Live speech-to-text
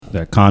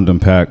That condom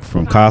pack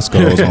from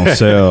Costco is on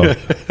sale.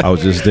 I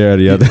was just there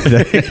the other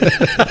day.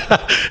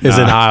 It's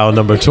in aisle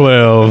number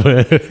 12.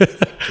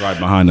 Right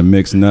behind the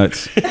mixed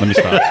nuts. Let me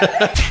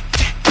stop.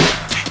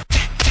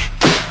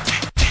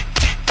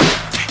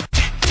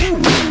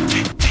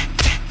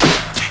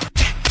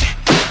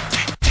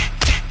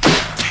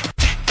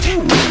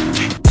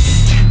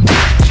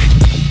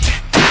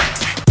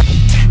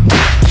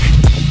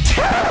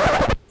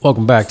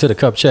 Welcome back to the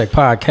Cup Check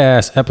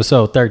Podcast,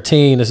 episode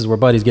 13. This is where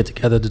buddies get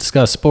together to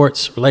discuss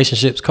sports,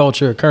 relationships,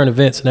 culture, current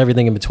events, and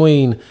everything in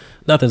between.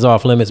 Nothing's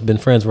off limits. Been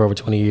friends for over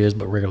 20 years,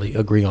 but rarely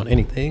agree on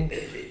anything.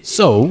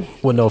 So,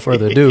 with no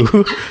further ado,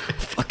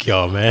 fuck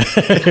y'all, man.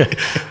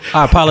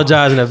 I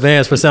apologize in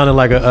advance for sounding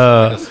like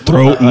a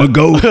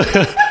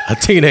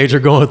teenager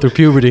going through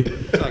puberty.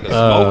 Like a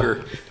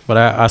smoker. But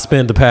I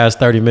spent the past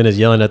 30 minutes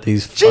yelling at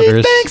these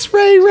fuckers. Thanks,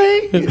 Ray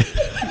Ray.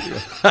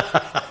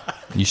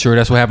 You sure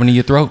that's what happened to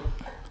your throat?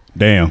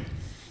 Damn.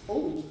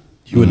 You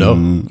would know.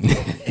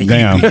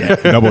 Damn.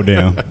 Double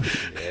damn.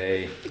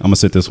 Hey. I'm going to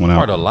sit this one out.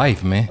 Part of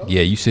life, man.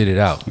 Yeah, you sit it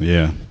out.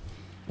 Yeah.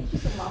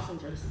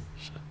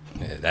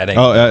 Yeah, that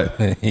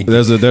ain't.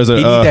 There's a.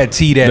 He need that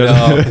tea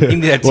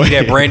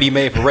that Brandy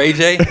made for Ray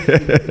J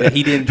that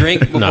he didn't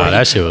drink before. Nah,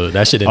 that shit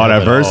didn't All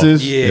that help at all.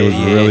 verses? Yeah, It was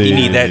yeah. really- He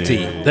need that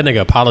tea. That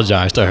nigga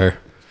apologized to her.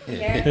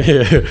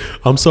 Yeah.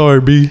 I'm sorry,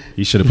 B.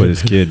 He should have put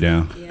his kid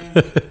down.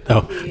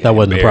 No, that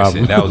wasn't the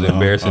problem. That was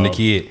embarrassing. The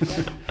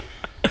kid.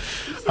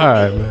 All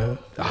right, man.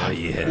 Oh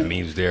yeah, that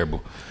meme's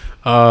terrible.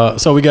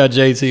 So we got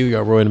JT, we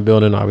got Roy in the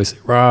building, obviously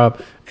Rob,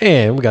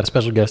 and we got a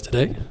special guest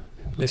today,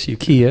 Miss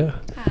Yukia.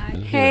 Hi.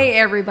 Hey,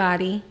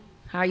 everybody.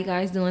 How are you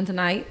guys doing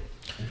tonight?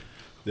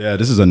 Yeah,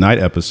 this is a night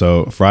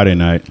episode, Friday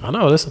night. I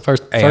know this is the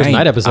first Hey, I ain't-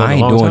 night episode. I in a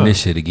ain't long doing time.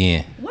 this shit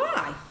again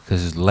Why?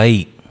 because it's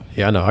late.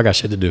 Yeah, I know. I got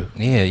shit to do.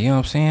 Yeah, you know what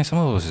I'm saying. Some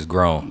of us is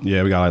grown.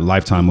 Yeah, we got like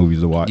Lifetime movies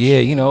to watch. Yeah,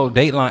 you know,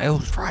 Dateline. It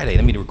was Friday.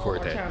 Let me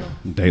record that.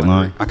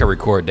 Dateline. I can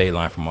record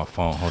Dateline from my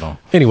phone. Hold on.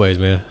 Anyways,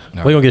 man,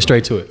 we're gonna get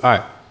straight to it. All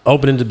right,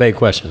 opening debate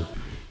question: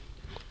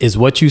 is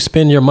what you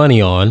spend your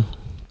money on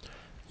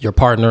your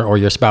partner or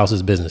your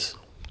spouse's business?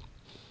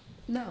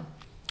 No.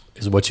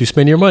 Is what you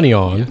spend your money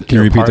on? Can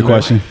you repeat the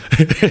question?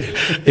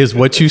 Is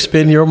what you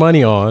spend your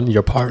money on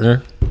your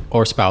partner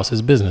or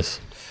spouse's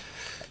business?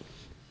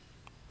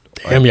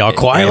 Damn, y'all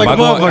quiet like a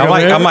motherfucker,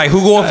 man. I'm like,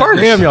 who going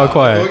first? Damn, y'all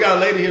quiet. got a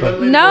lady here.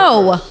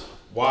 No.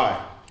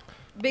 Why?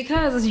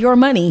 Because it's your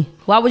money.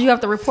 Why would you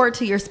have to report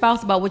to your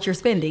spouse about what you're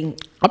spending?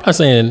 I'm not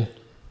saying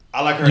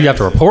I like her. you have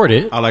to report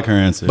it, I like her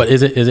answer. but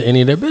is it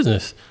any of their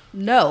business?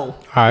 No. All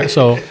right,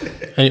 so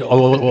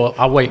well,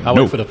 I'll wait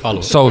for the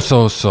follow-up.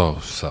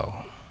 So.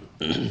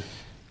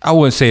 I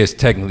wouldn't say it's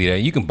technically that.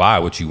 You can buy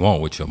what you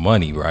want with your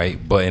money, right?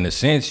 But in a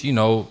sense, you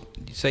know,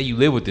 say you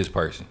live with this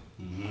person.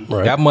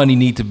 Right. That money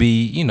need to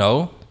be, you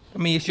know, I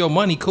mean, it's your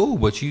money, cool,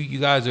 but you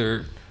guys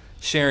are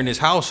sharing this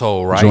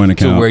household, right? Joint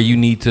account. To where you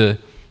need to,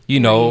 you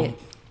know,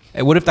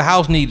 hey, what if the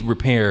house needs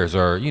repairs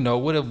or, you know,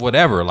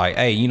 whatever? Like,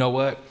 hey, you know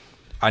what?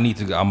 I'm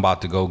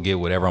about to go get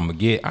whatever I'm gonna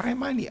get. I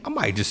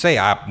might just say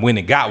I went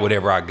and got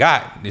whatever I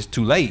got. It's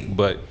too late,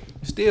 but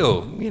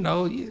still, you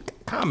know,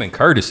 common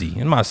courtesy.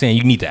 I'm not saying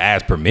you need to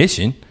ask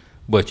permission,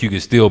 but you can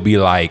still be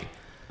like,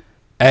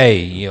 hey,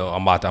 you know,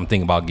 I'm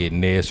thinking about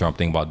getting this or I'm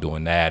thinking about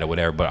doing that or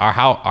whatever. But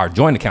our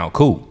joint account,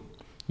 cool.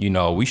 You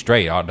know, we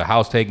straight. The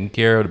house taken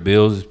care of, the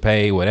bills is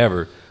paid,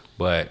 whatever.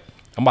 But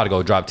I'm about to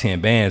go drop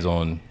 10 bands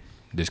on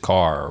this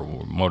car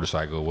or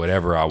motorcycle, or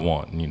whatever I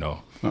want, you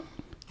know.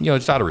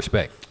 Just out of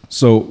respect.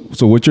 So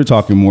what you're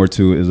talking more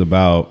to is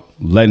about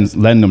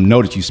letting them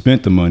know that you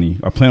spent the money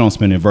or plan on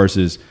spending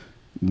versus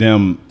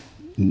them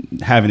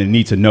having a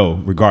need to know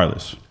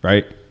regardless,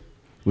 right?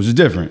 Which is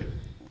different.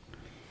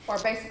 Or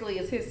basically,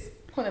 is his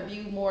point of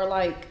view more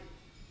like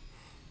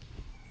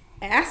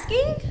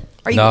asking?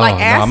 Are you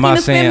asking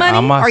to spend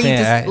money? Or are you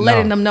just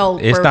letting them know?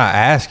 It's not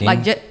asking.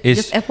 Like just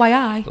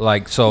FYI.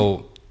 Like,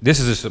 so this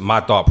is just my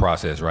thought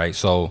process, right?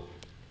 So,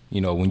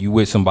 you know, when you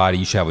with somebody,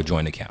 you should have a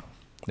joint account.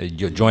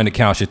 Your joint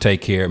account should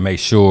make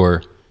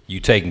sure you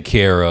taking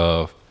care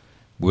of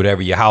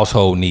whatever your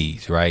household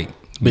needs, right?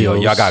 You know,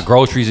 y'all got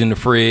groceries in the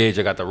fridge.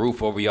 I got the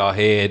roof over y'all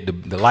head.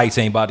 The lights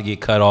ain't about to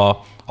get cut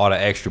off. All the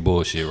extra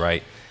bullshit,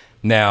 right?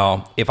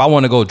 Now, if I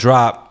want to go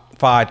drop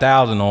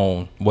 $5,000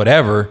 on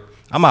whatever,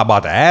 I'm not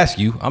about to ask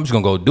you. I'm just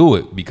gonna go do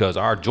it because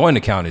our joint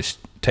account is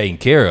taken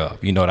care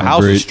of. You know, the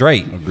house is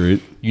straight.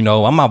 Agreed. You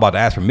know, I'm not about to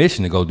ask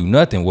permission to go do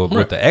nothing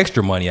with the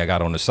extra money I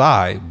got on the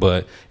side.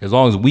 But as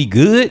long as we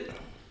good,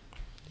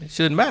 it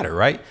shouldn't matter,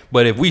 right?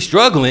 But if we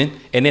struggling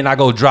and then I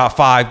go drop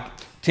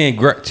 10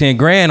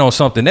 grand on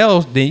something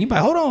else, then you might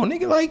hold on,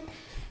 nigga. Like,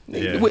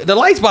 the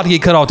light's about to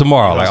get cut off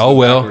tomorrow. Like, oh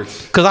well,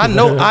 because I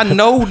know.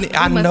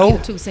 Must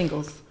be two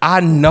singles. I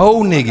know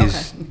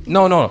niggas. Okay.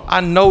 No.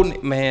 I know,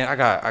 man. I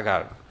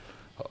got.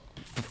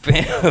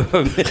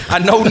 I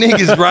know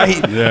niggas, right?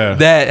 Yeah.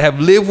 That have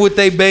lived with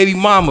their baby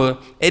mama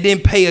and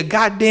didn't pay a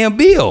goddamn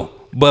bill,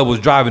 but was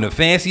driving the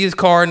fanciest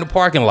car in the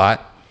parking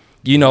lot.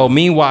 You know,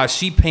 meanwhile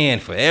she paying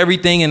for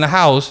everything in the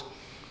house.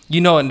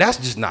 You know, and that's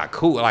just not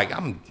cool. Like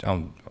I'm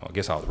I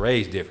guess I was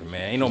raised different,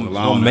 man. Ain't no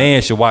allowing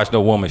man should watch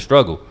no woman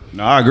struggle.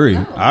 No, I agree.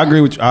 I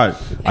agree with you. I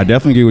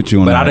definitely agree with you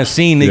on But that. I done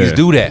seen niggas Yeah.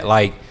 do that.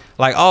 Like,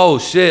 oh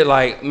shit,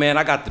 like, man,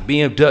 I got the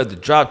BMW, the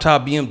drop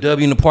top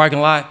BMW in the parking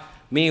lot.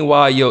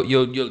 Meanwhile,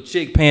 your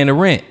chick paying the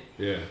rent.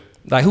 Yeah.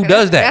 Like, who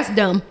does that? That's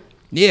dumb.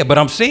 Yeah, but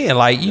I'm saying,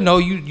 like, you know,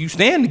 you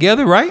stand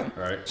together, right?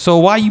 Right. So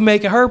why you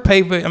making her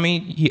pay for? I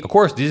mean, of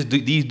course, these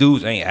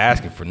dudes ain't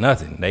asking for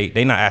nothing.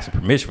 They not asking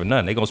permission for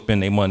nothing. They gonna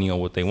spend their money on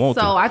what they want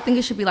So to. I think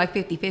it should be like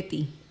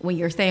 50-50 when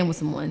you're staying with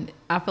someone.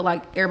 I feel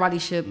like everybody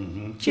should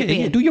chip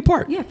in. Yeah, do your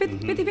part. Yeah,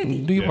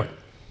 50-50. Do your part.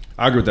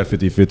 I agree with that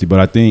 50-50, but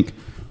I think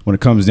when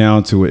it comes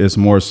down to it, it's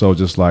more so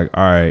just like,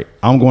 all right,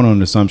 I'm going on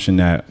the assumption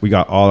that we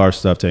got all our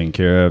stuff taken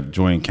care of,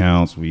 joint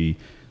accounts, we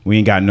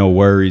ain't got no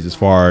worries as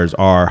far as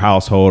our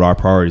household, our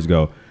priorities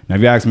go. Now,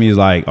 if you ask me, it's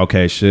like,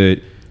 okay,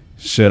 should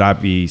I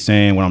be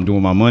saying what I'm doing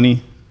with my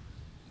money?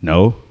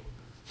 No,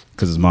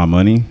 because it's my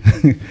money.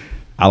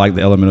 I like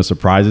the element of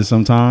surprises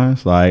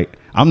sometimes. Like,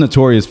 I'm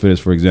notorious for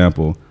this, for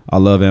example. I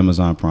love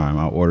Amazon Prime.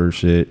 I order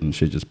shit and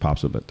shit just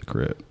pops up at the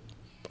crib.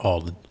 All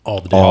the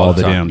All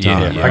the time. damn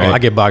time. Yeah, right? I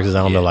get boxes.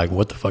 I don't know, like,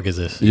 what the fuck is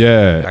this?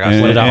 Yeah, got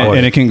what did I and, order?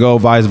 and it can go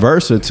vice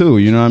versa too.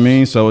 You know what I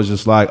mean? So it's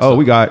just like, oh,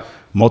 we got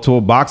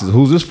multiple boxes.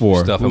 Who's this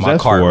for? Stuff in Who's my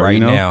that cart for, right you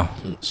know? now.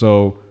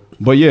 So,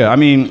 but yeah, I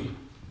mean,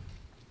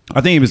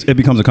 I think it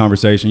becomes a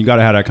conversation. You got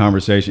to have that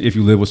conversation if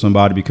you live with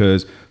somebody,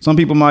 because some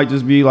people might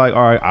just be like,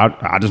 all right,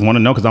 I just want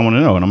to know because I want to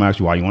know, and I'm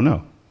asking you why you want to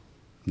know.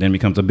 Then it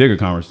becomes a bigger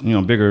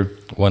conversation, bigger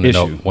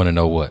issue. Want to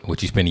know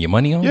what you spending your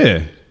money on?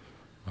 Yeah.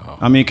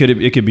 I mean,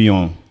 it could be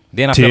on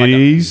Then I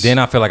titties.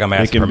 feel like I'm It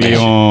asking can be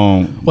permission.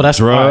 on Well, that's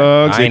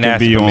drugs. I It ain't can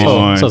asking be permission.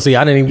 on. So see,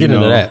 I didn't even get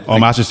into that.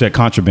 Oh, I should say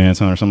contraband,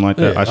 son, or something like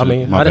that. Yeah, I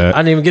mean, my I bad.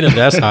 didn't even get into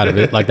that side of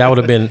it. Like that would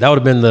have been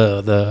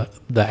the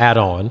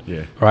add-on.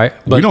 Yeah. Right.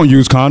 We don't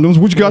use condoms.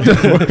 What you got there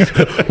for?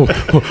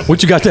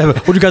 What you got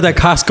that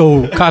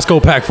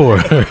Costco pack for?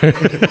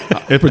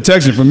 It's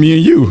protection for me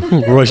and you.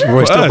 Roy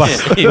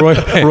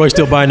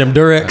still buying them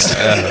Durex.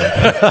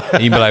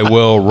 He be like,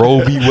 well, Roe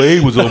v.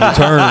 Wade was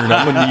overturned.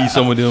 I'm gonna need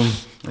some of them.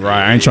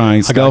 Right. I ain't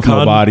trying to stealth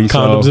nobody.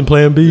 Condoms so. and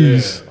Plan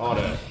Bs. All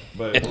that.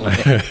 But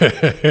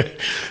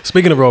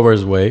Speaking of Roe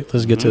versus Wade,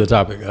 let's get to the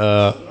topic.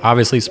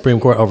 Obviously, Supreme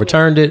Court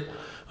overturned it,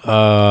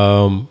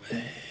 and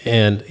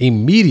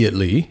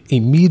immediately,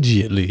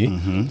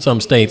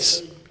 some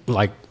states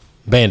like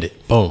banned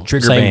it. Boom,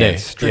 Trigger same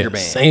bans. day, Trigger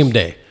bans. same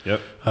day. Yep.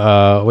 What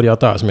are y'all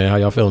thoughts, man? How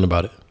y'all feeling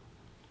about it?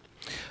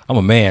 I'm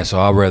a man, so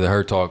I'd rather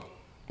her talk.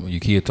 You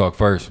kid talk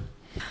first.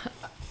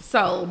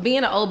 So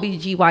being an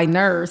OBGY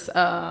nurse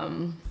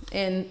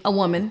and a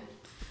woman,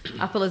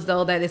 I feel as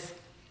though that it's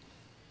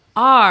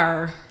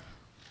our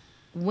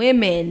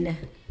women.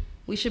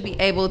 We should be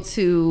able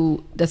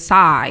to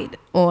decide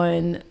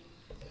on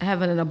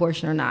having an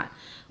abortion or not.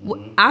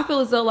 I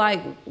feel as though,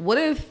 like, what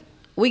if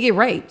we get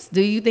raped?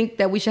 Do you think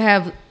that we should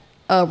have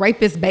a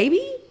rapist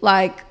baby?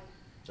 Like,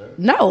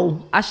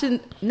 no, I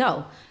shouldn't.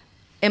 No.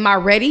 Am I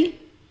ready?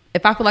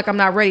 If I feel like I'm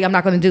not ready, I'm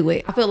not going to do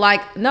it. I feel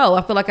like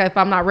if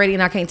I'm not ready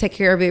and I can't take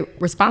care of it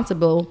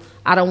responsible,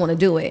 I don't want to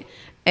do it.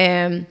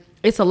 And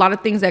it's a lot of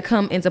things that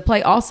come into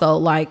play also,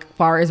 like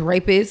far as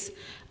rapists,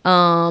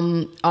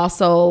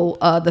 also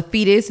the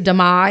fetus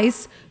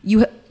demise.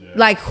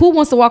 Like, who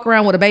wants to walk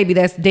around with a baby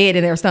that's dead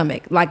in their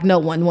stomach? Like, no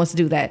one wants to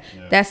do that.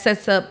 Yeah. That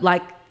sets up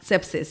like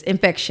sepsis,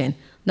 infection.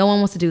 No one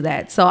wants to do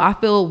that. So I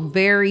feel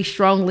very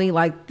strongly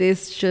like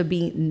this should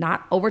be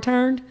not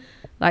overturned.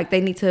 Like, they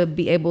need to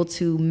be able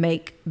to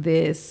make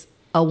this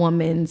a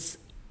woman's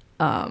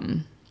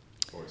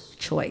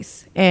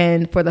choice.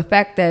 And for the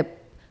fact that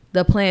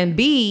the Plan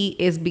B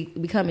is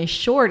becoming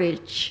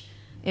shortage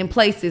in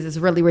places is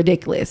really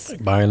ridiculous.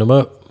 Buying them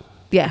up.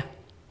 Yeah,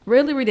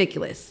 really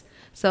ridiculous.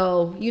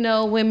 So,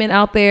 women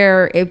out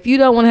there, if you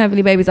don't want to have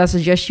any babies, I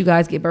suggest you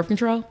guys get birth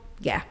control.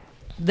 Yeah,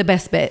 the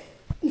best bet.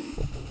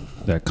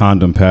 that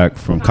condom pack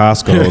from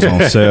Costco is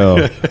on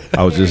sale.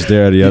 I was just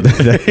there the other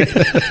day.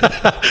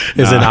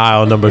 It's in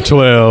aisle number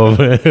 12.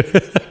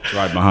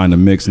 Right behind the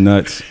mixed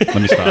nuts.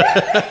 Let me stop.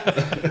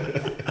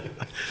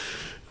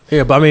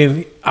 Yeah, but I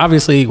mean,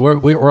 obviously,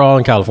 we're all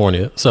in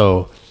California,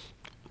 so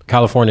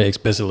California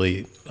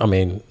explicitly, I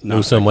mean,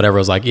 Newsom, whatever,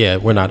 was like, yeah,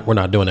 we're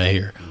not doing that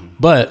here. Mm-hmm.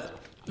 But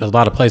there's a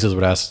lot of places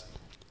where that's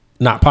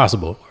not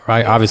possible,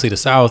 right? Obviously, the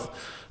South,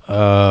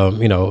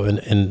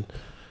 and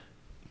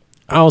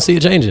I don't see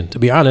it changing, to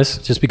be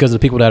honest, just because of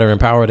the people that are in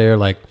power there,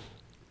 like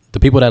the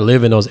people that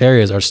live in those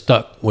areas are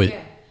stuck with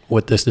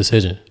this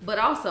decision. But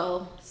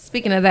also,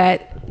 speaking of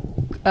that,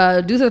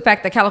 due to the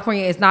fact that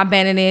California is not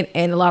banning it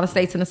and a lot of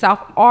states in the South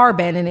are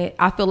banning it,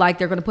 I feel like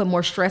they're going to put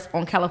more stress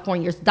on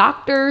California's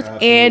doctors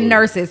and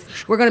nurses.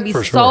 We're going to be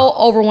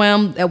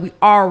overwhelmed that we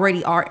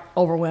already are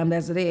overwhelmed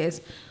as it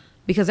is,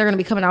 because they're going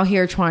to be coming out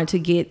here trying to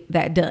get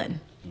that done.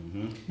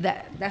 Mm-hmm.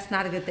 That's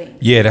not a good thing.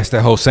 Yeah, that's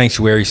that whole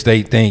sanctuary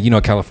state thing.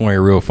 California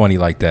real funny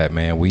like that,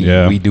 man.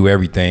 We do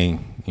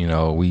everything.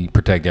 We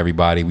protect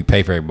everybody. We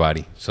pay for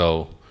everybody.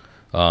 So,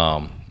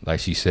 like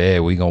she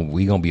said, we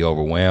gonna be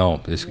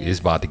overwhelmed. It's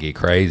about to get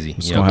crazy.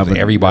 Because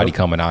everybody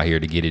coming out here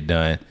to get it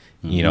done.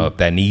 Mm-hmm. If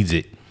that needs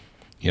it.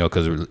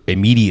 Because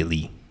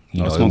immediately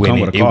you know, it's gonna come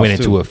with a it went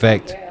cost, into too.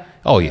 effect.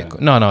 Oh yeah,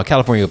 no,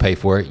 California will pay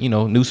for it. You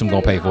know, Newsom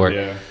gonna pay for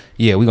it.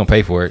 Yeah, we gonna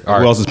pay for it. Who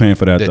else is paying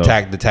for that, the though?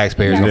 The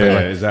taxpayers gonna pay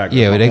for it.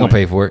 Exactly. Yeah, That's they my gonna point.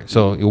 pay for it.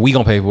 So we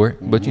gonna pay for it.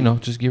 But you know,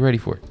 just get ready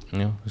for it. You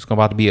know, it's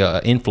about to be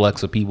an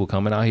influx of people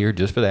coming out here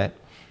just for that.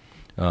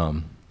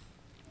 Don't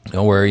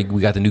worry,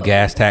 we got the new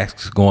gas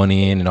tax going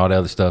in and all that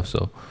other stuff.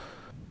 So,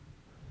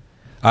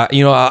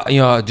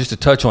 just to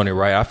touch on it,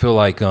 right? I feel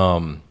like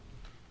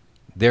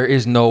there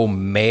is no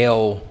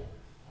male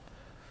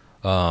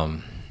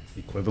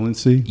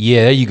Equivalency?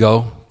 Yeah, there you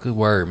go. Good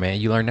word, man.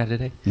 You learned that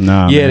today?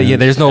 Nah, Yeah, man. yeah.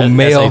 There's no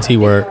male SAT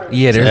word.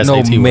 Yeah, there's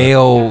no SAT word.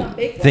 male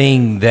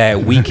thing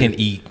that we can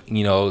eat.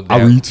 You know, I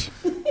that, reach.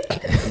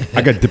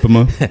 I got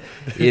diploma.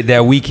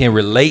 that we can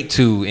relate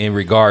to in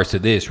regards to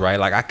this, right?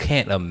 Like, I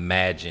can't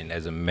imagine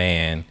as a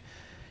man,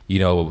 you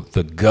know,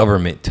 the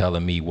government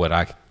telling me what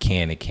I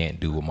can and can't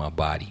do with my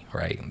body,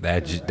 right?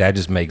 That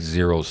just makes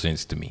zero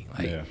sense to me.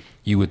 Like,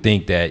 you would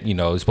think that, you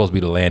know, it's supposed to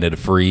be the land of the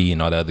free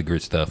and all the other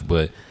good stuff,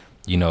 but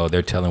you know,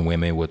 they're telling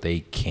women what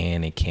they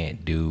can and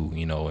can't do,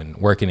 you know, and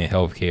working in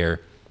healthcare,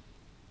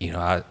 you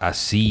know, I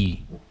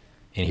see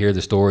and hear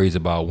the stories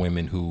about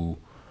women who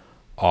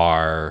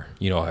are,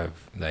 you know, have,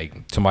 like,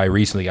 somebody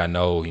recently I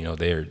know, you know,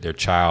 their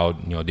child,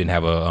 you know, didn't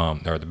have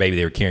or the baby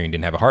they were carrying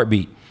didn't have a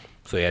heartbeat,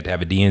 so they had to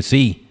have a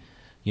DNC.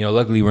 You know,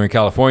 luckily we're in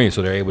California,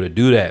 so they're able to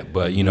do that.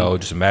 But, you know,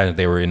 just imagine if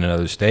they were in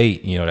another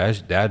state, you know,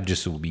 that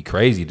just would be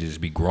crazy to just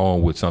be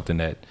growing with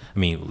something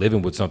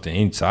living with something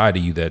inside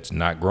of you that's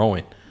not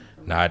growing.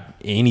 Not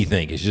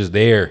anything. It's just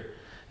there,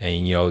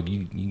 and you know,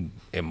 you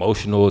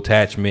emotional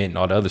attachment and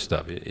all the other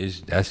stuff.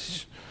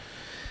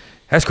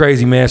 That's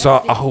crazy, man.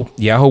 So I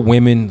hope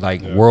women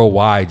like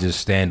worldwide just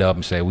stand up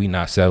and say, we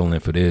not settling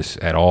for this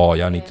at all.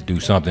 Y'all need to do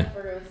something.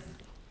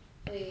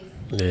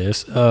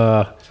 Yes,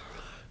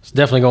 it's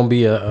definitely gonna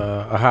be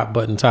a hot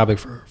button topic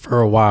for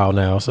a while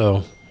now.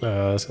 So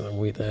I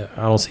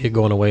don't see it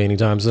going away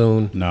anytime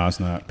soon. No, it's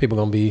not. People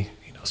gonna be,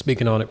 you know,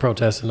 speaking on it,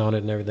 protesting on it,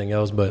 and everything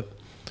else, but.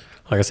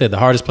 Like I said, the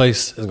hardest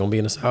place is going to be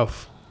in the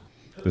South.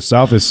 The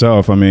South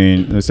itself, I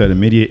mean, they said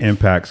immediate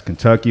impacts,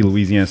 Kentucky,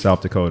 Louisiana,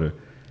 South Dakota.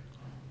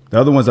 The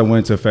other ones I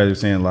went to were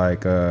saying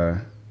like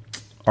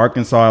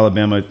Arkansas,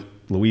 Alabama,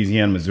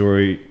 Louisiana,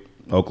 Missouri,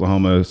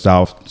 Oklahoma,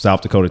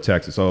 South Dakota,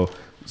 Texas. So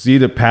see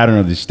the pattern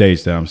of the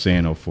states that I'm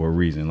saying though for a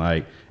reason.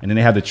 Like, and then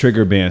they have the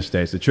trigger ban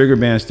states. The trigger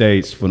ban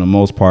states, for the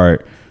most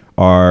part,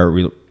 are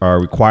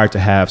required to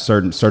have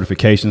certain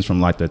certifications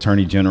from like the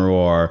attorney general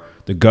or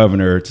the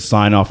governor to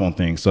sign off on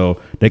things,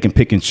 so they can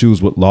pick and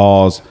choose what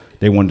laws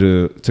they want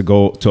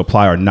to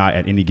apply or not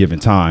at any given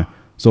time.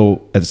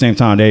 So at the same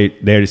time,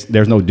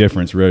 there's no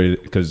difference really,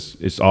 because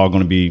it's all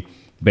going to be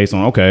based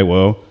on, okay,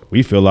 well,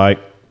 we feel like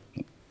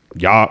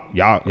y'all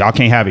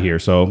can't have it here,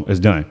 so it's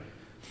done.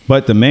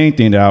 But the main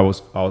thing that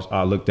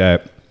I looked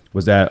at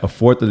was that a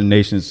fourth of the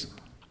nation's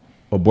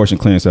abortion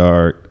clinics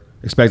are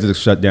expected to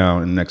shut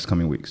down in the next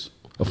coming weeks.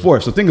 A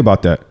fourth. So think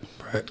about that.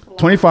 Right.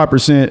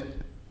 25%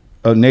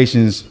 of the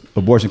nation's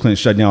abortion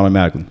clinics shut down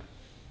automatically,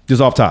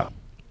 just off top.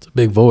 It's a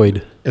big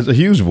void. It's a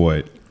huge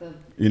void,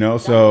 you know.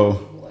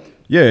 So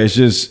yeah, it's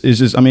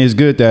just. I mean, it's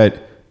good that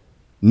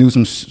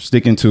Newsom's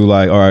sticking to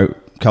like, all right,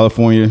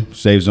 California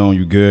safe zone,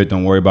 you good.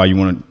 Don't worry about it.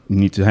 You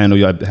need to handle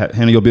your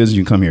business.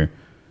 You can come here.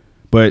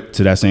 But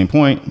to that same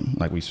point,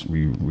 like we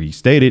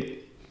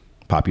restated,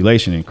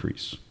 population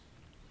increase.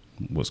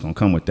 What's gonna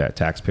come with that?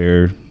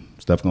 Taxpayer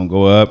stuff gonna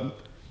go up.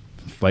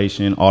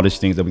 Inflation, all these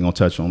things that we're going to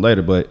touch on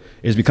later, but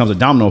it becomes a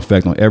domino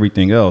effect on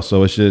everything else.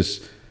 So it's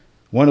just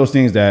one of those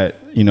things that,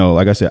 you know,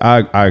 like I said,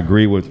 I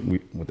agree with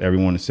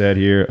everyone that said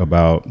here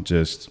about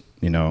just,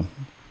 you know,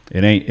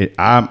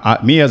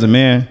 me as a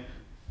man,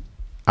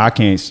 I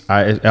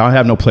don't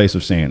have no place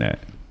of saying that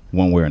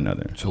one way or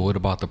another. So what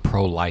about the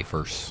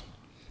pro-lifers?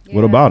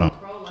 What about them?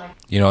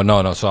 You know,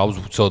 no.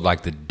 So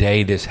like the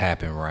day this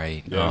happened,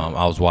 right? Yeah.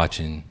 I was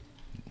watching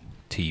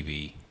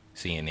TV,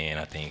 CNN,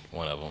 I think,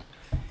 one of them.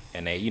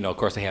 And they, you know, of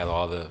course, they had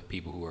all the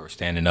people who were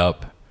standing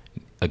up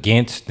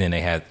against. Then they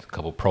had a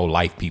couple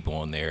pro-life people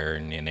on there,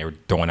 and they were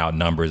throwing out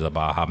numbers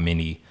about how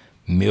many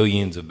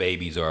millions of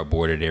babies are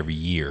aborted every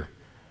year,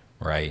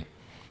 right?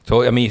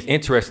 So, I mean, it's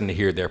interesting to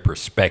hear their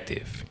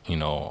perspective, you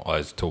know,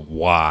 as to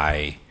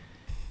why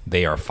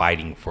they are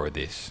fighting for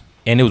this.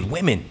 And it was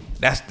women.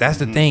 That's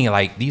the thing.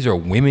 Like, these are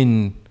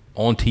women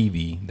on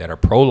TV that are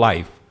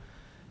pro-life,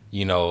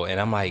 you know, and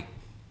I'm like,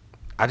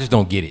 I just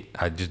don't get it.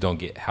 I just don't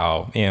get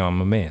how, you know,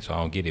 I'm a man, so I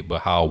don't get it.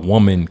 But how a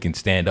woman can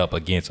stand up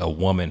against a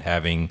woman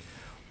having,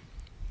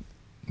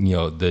 you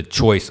know, the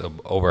choice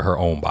over her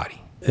own body.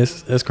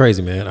 It's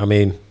crazy, man. I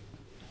mean,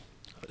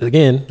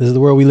 again, this is the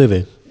world we live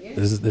in.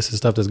 This is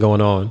stuff that's going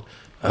on.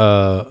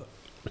 Right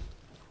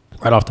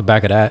off the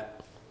back of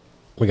that,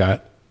 we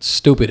got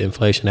stupid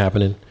inflation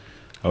happening.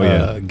 Oh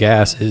yeah,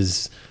 gas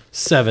is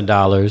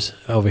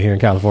 $7 over here in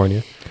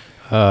California,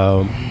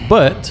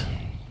 but.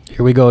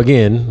 Here we go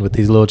again with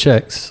these little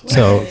checks.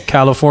 So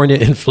California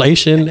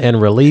inflation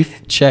and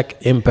relief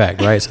check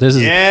impact, right? So this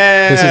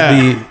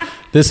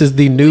is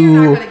the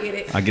new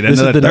I get This is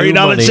another the new $30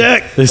 money.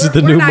 check. This is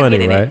the We're new not money,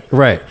 getting right? it.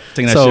 Right.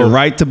 Taking that shit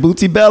right to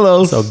Bootsy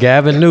Bellows. So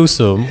Gavin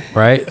Newsom,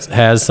 right,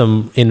 has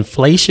some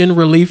inflation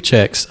relief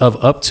checks of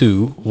up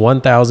to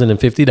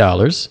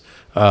 $1,050.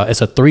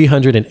 It's a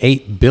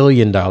 $308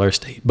 billion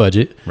state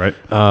budget. right.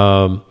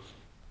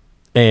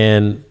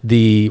 And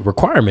the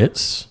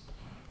requirements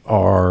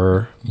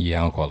are Yeah,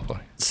 I don't qualify.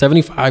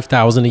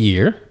 $75,000 a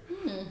year.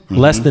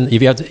 Less than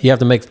if you have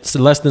to make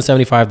less than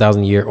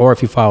 $75,000 a year, or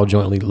if you file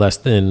jointly, less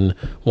than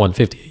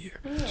 $150 a year.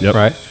 Yep.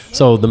 Right.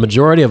 So the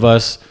majority of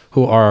us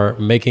who are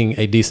making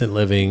a decent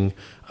living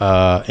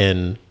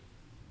and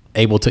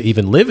able to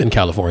even live in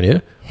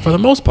California, for the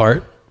most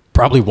part,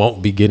 probably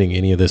won't be getting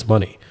any of this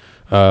money.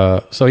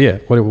 So yeah,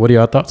 what are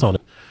your thoughts on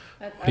it?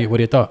 What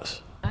are your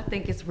thoughts? I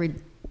think it's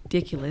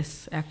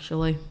ridiculous,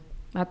 actually.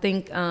 I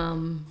think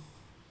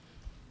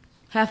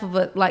half of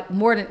us, like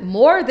more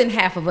than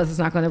half of us, is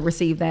not going to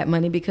receive that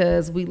money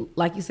because we,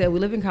 like you said, we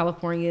live in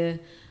California.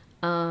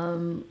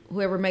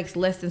 Whoever makes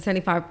less than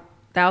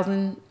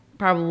 75,000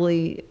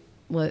 probably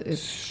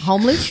is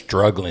homeless,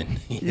 Struggling.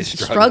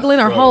 struggling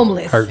or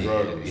homeless.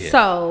 Hurting.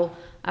 So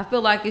I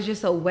feel like it's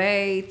just a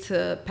way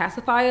to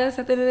pacify us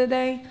at the end of the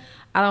day.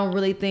 I don't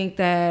really think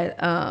that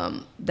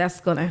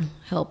that's gonna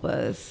help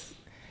us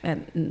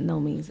at no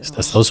means at all.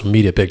 That's a social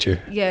media picture.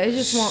 Yeah, it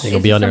just won't. They It's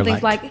gonna be just on there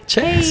something like, like,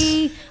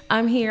 hey,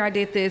 I'm here. I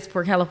did this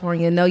for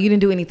California. No, you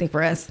didn't do anything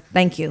for us.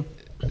 Thank you.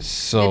 Good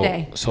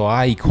day. So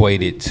I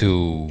equate it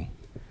to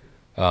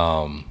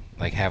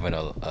like having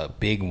a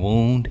big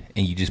wound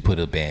and you just put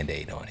a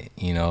Band-Aid on it.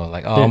 You know,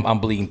 like, oh, I'm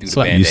bleeding through It's the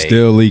like Band-Aid. You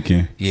still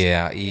leaking.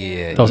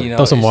 Yeah. Throw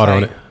some it's water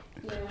on like- it.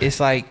 It's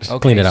like, okay,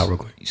 clean it out real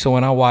quick. So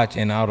when I watch,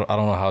 and I don't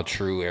know how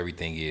true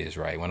everything is,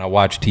 right? When I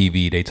watch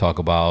TV, they talk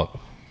about,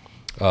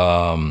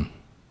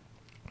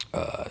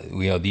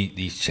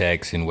 these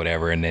checks and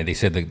whatever, and then they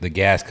said the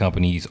gas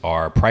companies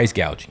are price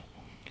gouging,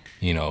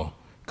 you know,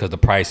 because the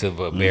price of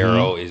a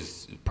barrel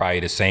is probably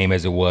the same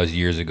as it was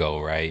years ago,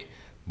 right?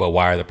 But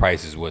why are the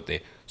prices what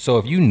they? So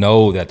if you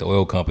know that the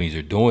oil companies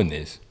are doing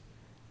this,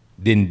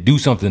 then do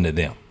something to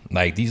them.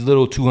 Like these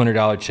little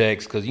 $200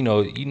 checks, because you know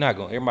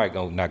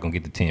everybody not gonna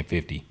get the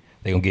 $10.50.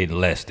 They gonna get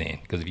less than,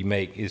 because if you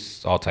make,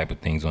 it's all type of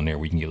things on there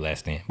where you can get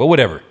less than. But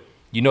whatever,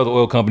 you know the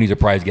oil companies are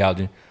price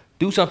gouging.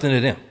 Do something to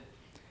them.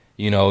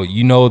 You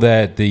know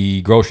that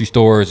the grocery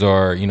stores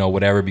are, you know,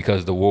 whatever,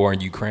 because of the war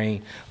in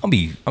Ukraine. I'm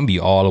be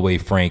all the way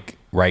frank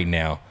right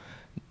now.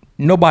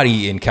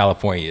 Nobody in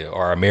California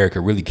or America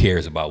really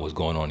cares about what's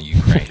going on in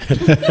Ukraine.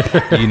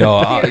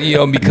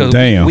 Because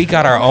Damn. we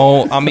got our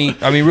own. I mean,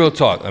 real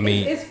talk. I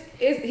mean,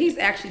 He's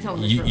actually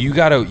telling the truth. you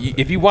gotta,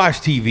 if you watch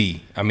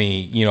TV, I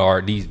mean, you know,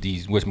 or these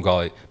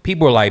whatchamacallit,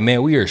 people are like,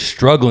 man, we are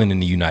struggling in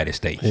the United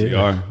States. We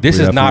are. This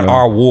We is not definitely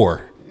our are.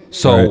 war.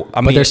 So Right. I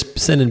mean, But they're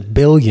spending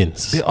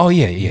billions. oh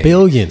yeah.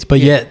 Billions. But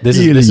yet this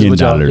is what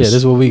y'all, $1 billion. this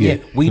is what we Yeah,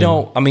 get. we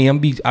don't. I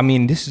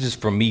mean, this is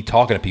just from me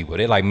talking to people.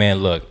 They're like, man,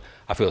 look,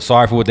 I feel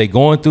sorry for what they're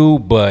going through,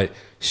 but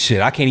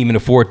shit, I can't even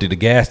afford the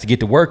gas to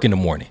get to work in the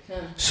morning.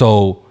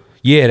 So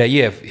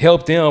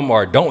help them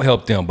or don't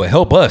help them, but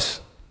help us.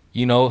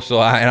 You know. So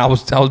I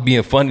was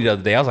being funny the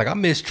other day. I was like, I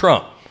miss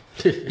Trump.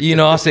 You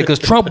know, I said, because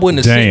Trump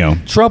wouldn't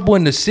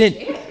have sent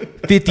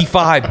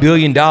 $55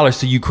 billion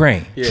to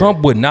Ukraine. Trump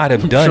would not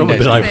have done Trump would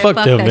that. be like, Said, fuck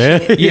 "Fuck them, that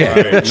man. shit."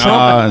 Yeah,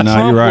 Trump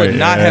you're right. would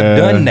not have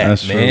done that,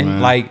 that's true,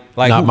 man. Like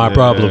Not my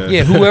problem.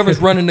 Yeah, whoever's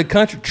running the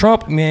country,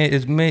 Trump, man,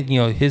 is meant.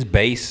 You know, his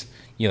base.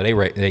 You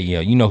know, they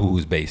you know who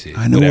his base is.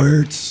 I know whatever.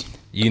 words.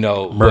 You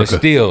know, America. but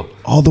still,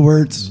 All the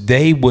words.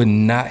 they would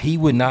not. He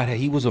would not.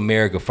 He was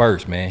America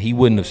first, man. He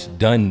wouldn't have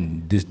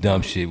done this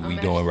dumb shit we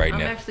doing right I'm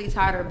now. actually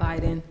tired of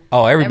Biden.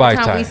 Oh, everybody's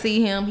Every time we tired.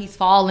 see him, he's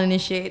falling and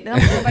shit.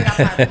 Nobody got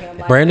time for him.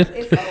 Like, Brandon?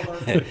 it's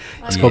over.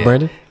 Let's go,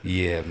 Brandon.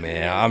 Yeah,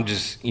 man. I'm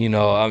just, you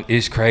know,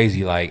 it's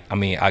crazy. Like, I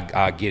mean,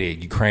 I get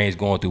it. Ukraine's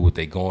going through what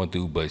they're going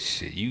through, but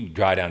shit, you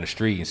drive down the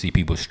street and see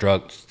people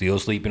still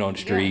sleeping on the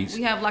streets.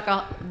 We have like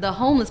the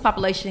homeless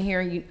population here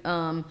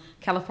in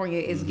California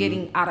is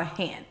getting out of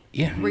hand.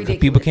 Yeah, 'cause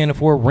Ridiculous. people can't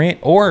afford rent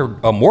or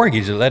a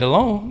mortgage, let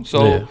alone.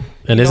 So, Yeah.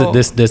 And you this know,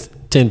 this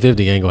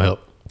 1050 ain't gonna help.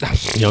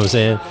 You know what I'm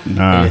saying?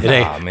 Nah. It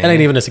ain't, Nah, man. it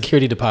ain't even a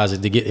security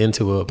deposit to get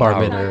into an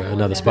apartment or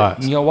another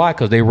spot. You know why?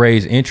 Because they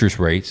raise interest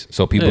rates,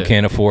 so people Yeah.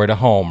 can't afford a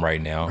home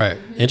right now. Right.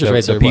 Interest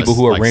rates the are people what,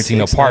 who are like renting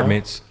 6 now?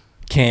 apartments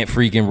can't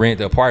freaking rent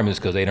the apartments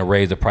because they done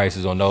raised the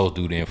prices on those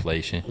due to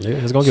inflation. Yeah,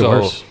 it's gonna get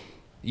worse.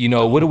 You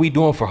know, what are we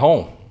doing for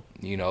home?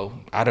 You know,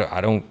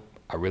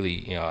 I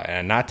really, you know,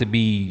 and not to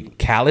be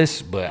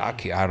callous, but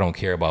I don't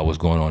care about what's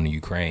going on in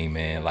Ukraine,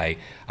 man. Like,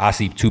 I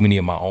see too many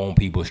of my own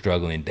people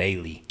struggling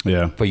daily.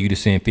 Yeah. For you to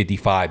send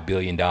 $55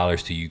 billion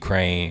to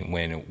Ukraine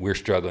when we're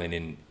struggling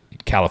in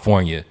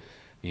California,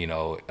 you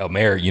know,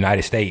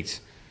 United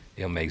States,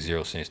 it'll make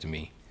zero sense to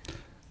me.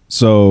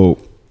 So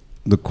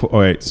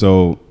all right.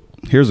 So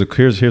here's a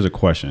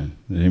question.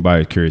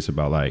 Anybody curious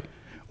about, like,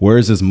 where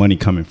is this money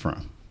coming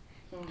from?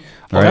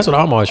 Oh, that's what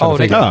I'm always trying to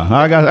they figure out.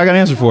 I got an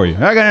answer for you.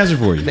 I got an answer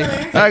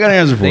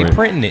for They you.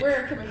 printing it.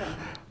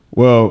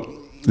 Well,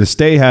 the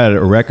state had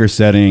a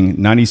record-setting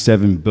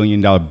 $97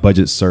 billion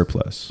budget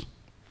surplus.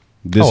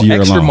 this year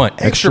extra alone. money.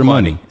 Extra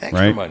money.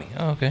 right?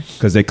 Oh, okay.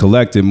 Because they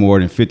collected more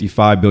than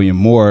 $55 billion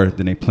more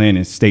than they planned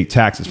in state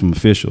taxes from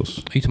officials.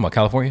 Are you talking about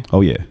California?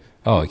 Oh yeah,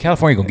 Oh,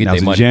 California gonna get that was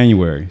their in money.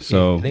 January.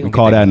 So they we gonna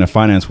call get that their in the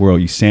finance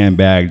world, you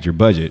sandbagged your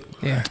budget,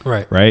 Yeah.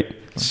 Right. right?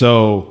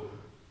 So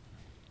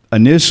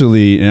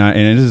initially,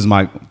 and this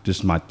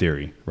is my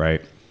theory,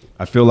 right?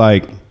 I feel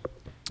like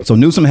so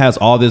Newsom has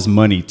all this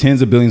money,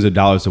 tens of billions of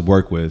dollars to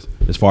work with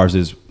as far as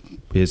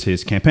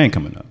his campaign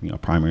coming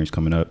up, primaries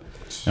coming up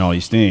and all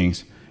these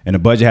things. And the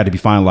budget had to be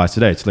finalized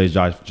today. Today's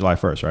July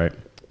 1st, right?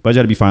 Budget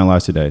had to be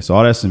finalized today. So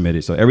all that's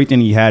submitted. So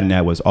everything he had in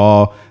that was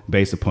all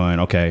based upon,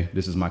 okay,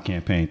 this is my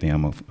campaign thing.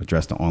 I'm going to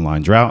address the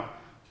online drought.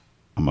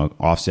 I'm going to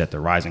offset the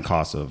rising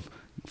costs of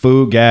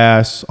food,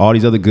 gas, all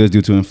these other goods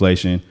due to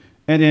inflation,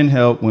 and then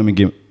help women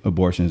get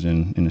abortions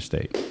in the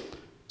state.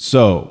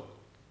 So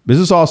this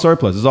is all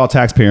surplus. This is all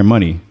taxpayer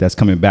money that's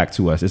coming back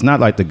to us. It's not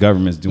like the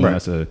government's doing Right.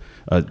 us a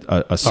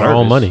service. Our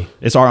own money.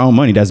 It's our own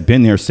money that's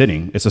been there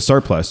sitting. It's a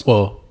surplus.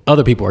 Well,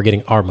 other people are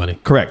getting our money.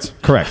 Correct.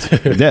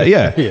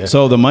 Yeah. Yeah.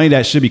 So the money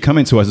that should be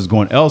coming to us is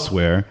going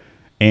elsewhere,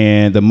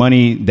 and the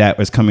money that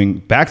is coming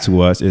back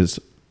to us is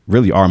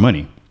really our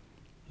money,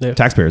 Yeah.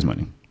 taxpayers'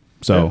 money.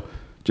 So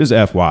just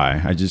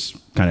FYI, I just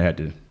kind of had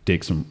to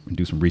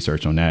do some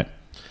research on that.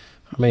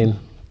 I mean,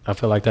 I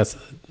feel like that's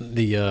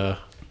the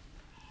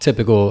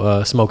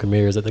typical smoke and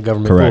mirrors that the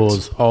government Correct.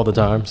 pulls all the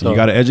time. So You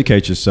got to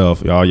educate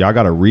yourself, y'all. Y'all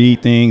got to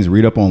read things,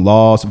 read up on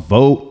laws,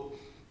 vote.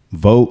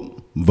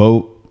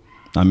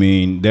 I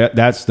mean,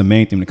 that's the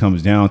main thing that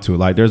comes down to it.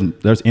 Like,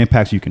 there's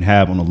impacts you can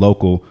have on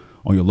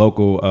your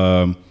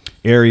local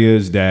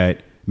areas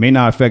that may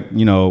not affect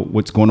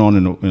what's going on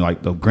in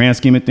like the grand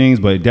scheme of things,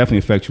 but it definitely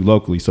affects you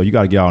locally. So you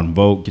got to get out and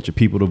vote, get your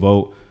people to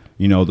vote.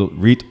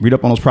 Read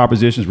up on those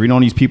propositions, read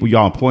on these people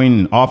y'all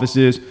appointing in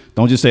offices.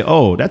 Don't just say,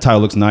 oh, that title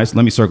looks nice,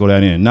 let me circle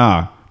that in.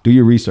 Nah, do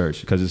your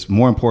research, because it's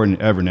more important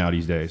than ever now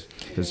these days.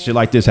 Because shit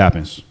like this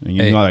happens. And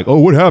you're like, oh,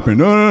 what happened?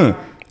 No.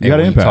 You got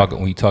an impact.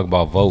 When you talk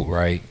about vote,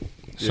 right?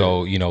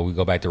 So, we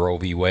go back to Roe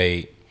v.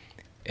 Wade,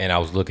 and I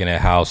was looking at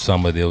how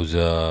some of those,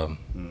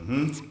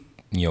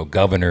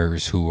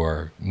 governors who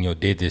are,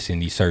 did this in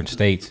these certain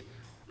states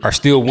are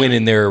still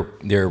winning their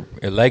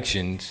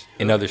elections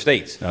in other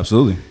states.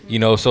 Absolutely.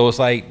 So it's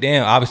like,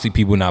 damn, obviously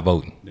people not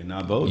voting. They're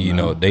not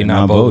voting. They're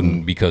not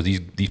voting because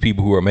these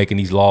people who are making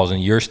these laws in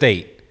your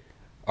state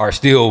are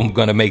still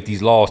going to make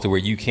these laws to where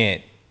you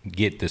can't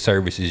get the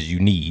services you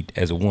need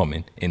as a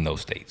woman in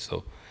those states.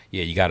 So,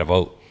 yeah, you got to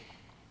vote.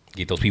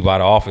 Get those people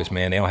out of office,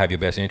 man. They don't have your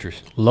best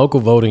interest. local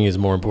voting is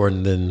more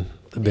important than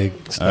the big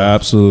stuff.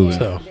 Absolutely.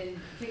 So,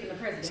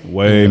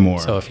 Way more.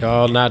 so if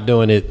y'all not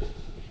doing it,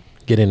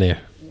 get in there.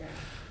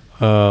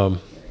 All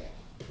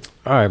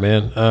right,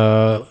 man.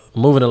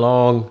 Moving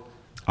along.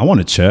 I want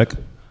to check.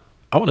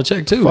 I want to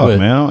check too. Fuck, but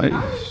man. I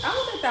was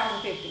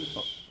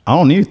 1,050. I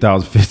don't need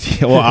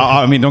 1,050. Well,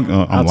 I mean, I'm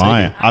I'll take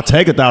lying. it. I'll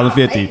take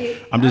 1,050. I'll take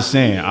it. I'm just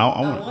saying. I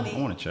want it.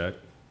 want to check.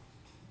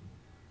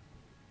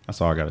 That's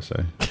all I gotta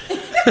say.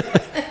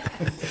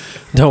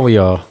 don't we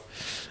all?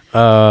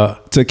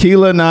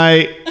 Tequila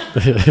night.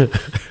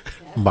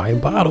 Buying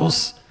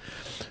bottles.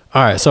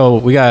 All right, so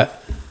we got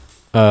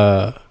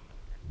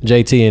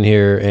JT in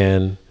here,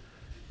 and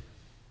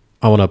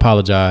I want to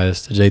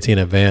apologize to JT in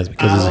advance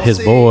because his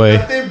boy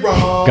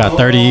got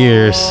 30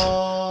 years.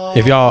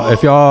 If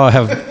y'all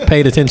have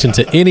paid attention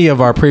to any of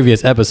our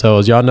previous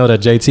episodes, y'all know that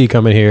JT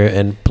come in here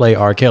and play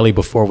R. Kelly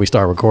before we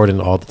start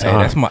recording all the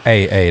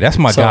Hey, time. that's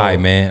my So, guy,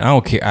 man. I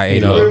don't care.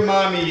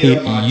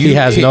 He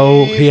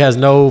has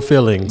no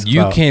feelings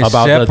You about, can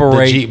about the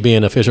separate Jeep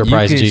being official You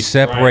price can Jeep.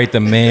 separate the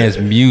man's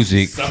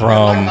music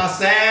from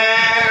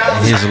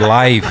his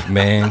life,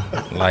 man.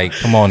 Like,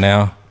 come on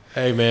now.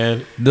 Hey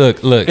man,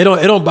 Look. it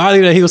don't bother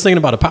you that he was singing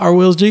about a Power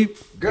Wheels Jeep?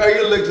 Girl,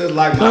 you look just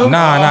like my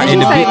Nah. Did In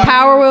you say the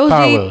Power Wheels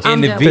Power Jeep? Wheels. I'm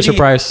in the done. video, Fisher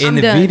Price. in I'm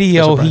the done.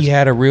 video, Fisher Price. he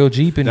had a real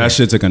Jeep in there. That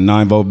shit took a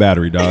 9-volt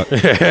battery, dog.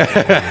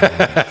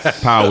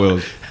 Power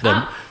wheels.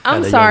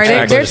 I'm the sorry, young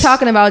they're tracks.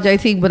 talking about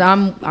JT, but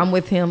I'm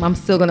with him. I'm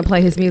still gonna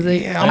play his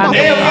music. I'm about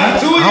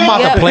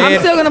to Yep, play I'm it.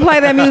 still gonna play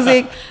that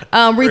music.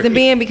 Reason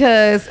being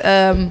because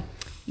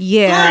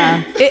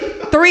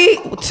it 3,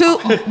 2,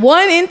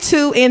 1 and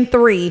 2 and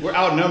 3. We're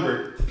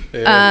outnumbered.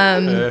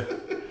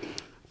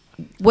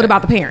 What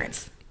about the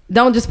parents?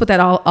 Don't just put that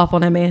all off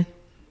on that man.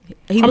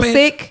 He was mean-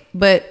 sick,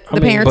 but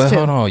the parents But too.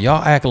 hold on,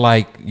 y'all act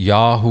like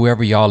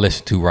whoever y'all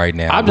listen to right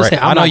now. I'm just right?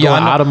 saying, I'm not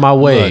going out of my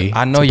way Look,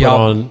 I know to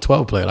y'all put on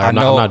 12 play. Like, I I'm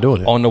know not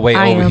doing it. on the way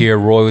I over am. here,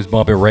 Roy was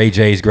bumping Ray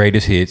J's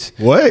greatest hits.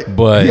 What?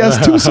 But he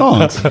has 2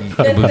 songs.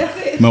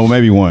 No,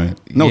 maybe 1.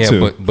 No, yeah, 2.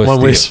 but one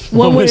still. wish.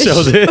 One One wish wish.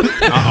 shows it.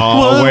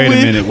 Oh, wait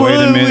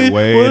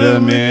a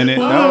minute.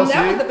 That was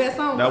that was the best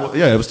song.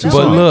 it was 2 But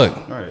songs. look.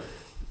 All right.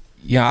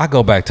 Yeah, I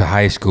go back to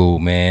high school,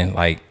 man.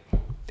 Like,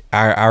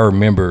 I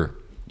remember,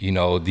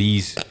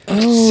 these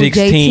 16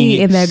 JT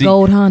in that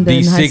gold Honda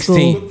these in high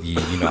 16 school.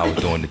 Yeah, I was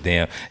doing the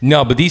damn.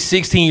 No, but these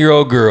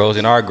 16-year-old girls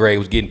in our grade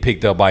was getting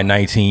picked up by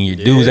 19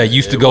 dudes that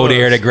used to go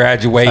there that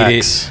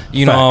graduated. Facts.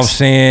 You know what I'm Facts.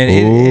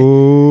 saying?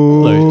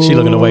 Look, she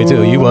looking away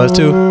too. You was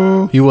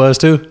too. You was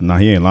too? Nah,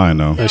 he ain't lying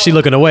though. She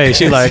looking away.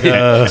 She like,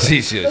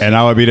 And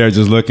I would be there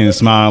just looking and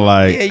smiling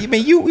like, Yeah, you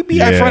mean we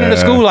be out front of the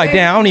school like,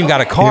 damn, I don't even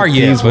got a car if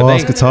yet. these But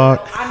walls they, could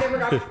talk.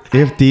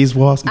 If these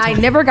walls could I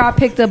talk. never got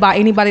picked up by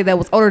anybody that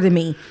was older than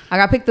me. I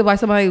got picked up by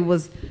somebody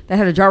that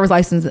had a driver's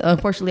license.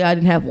 Unfortunately, I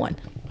didn't have one.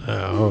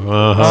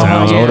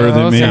 Sounds older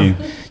than me.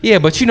 Yeah,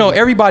 but you know,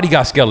 everybody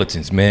got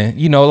skeletons, man.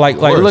 You know, like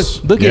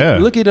course. look Yeah.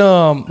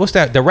 at what's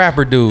that? The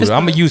rapper dude.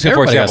 I'm gonna use him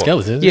for everybody got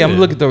example. skeletons, Yeah, I'm yeah.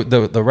 gonna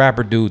look at the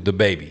rapper dude, the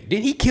baby.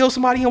 Did he kill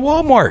somebody in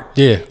Walmart?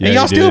 Yeah. And Yeah,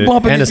 y'all he still did.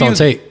 bumping And his it's on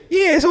music. tape.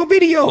 Yeah, it's on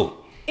video.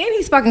 And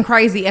he's fucking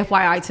crazy,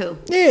 FYI, too.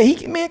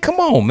 Yeah, man, come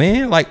on,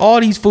 man. Like all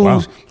these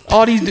fools,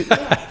 all these.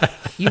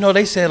 You know,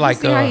 they said like,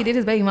 See how he did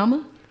his baby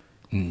mama?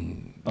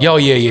 yeah,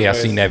 I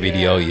seen that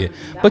video, yeah.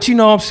 But you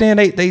know what I'm saying?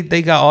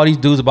 They got all these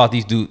dudes about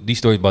these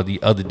stories about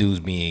the other dudes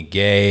being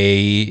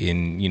gay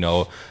and, you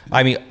know,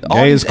 I mean, all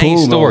Gay these is cool, ain't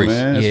though, stories.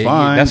 man. It's Yeah,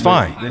 fine, that's but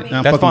fine. they're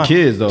not That's fucking fine.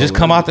 kids, though. Just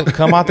come out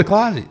the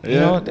closet, you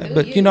know.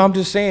 But you know, I'm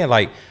just saying,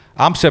 like,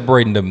 I'm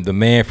separating the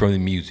man from the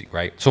music,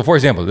 right? So for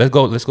example, let's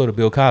go to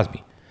Bill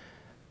Cosby.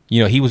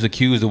 You know, he was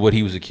accused of what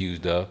he was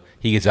accused of.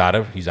 He's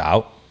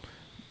out.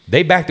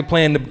 They back to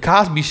playing the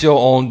Cosby Show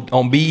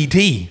on BET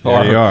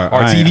or, they are. or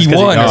I ain't- TV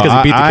One. That's 'cause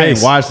he beat the I case.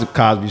 ain't watched the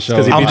Cosby Show.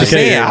 'Cause he I'm beat just the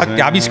saying,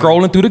 case. I be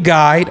scrolling through the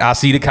guide. I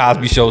see the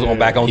Cosby shows on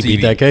back on he TV.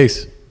 beat that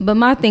case. But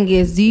my thing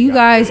is, do you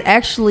guys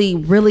actually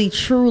really,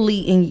 truly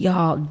in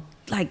y'all,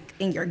 like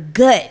in your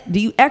gut, do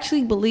you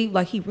actually believe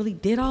like he really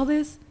did all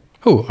this?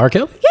 Who? R.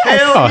 Kelly? Yes.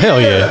 Oh,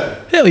 hell yeah.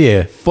 Hell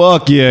yeah.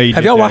 Fuck yeah. he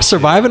Have did y'all that watched shit.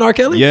 Surviving R.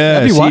 Kelly? Yes,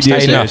 Have you he watched did that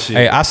Hey, shit? no, shit.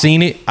 hey, I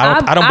seen it.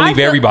 I don't believe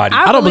everybody.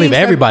 I don't believe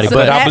everybody,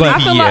 but I believe I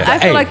feel he like, is. I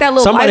feel Hey, like that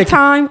little somebody-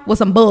 Lifetime was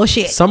some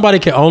bullshit. Somebody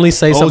can only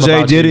say something OJ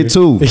about did you. it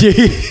too.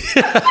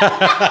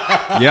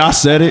 Yeah, I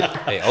said it.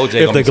 Hey, OJ,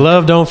 If the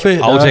glove don't fit,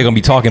 OJ gonna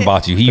be talking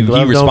about you. He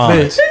glove don't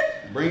responds. fit.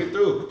 Bring it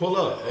through. Pull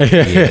up.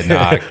 Yeah,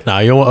 nah. Nah,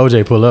 you don't want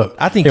OJ pull up.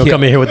 I think he'll Ke-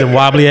 come in here with them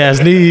wobbly ass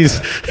knees.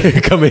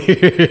 Come in here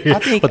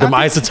think- with them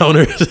I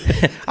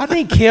isotoners. I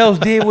think Kels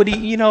did what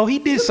he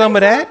did some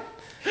of that.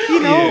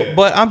 You know,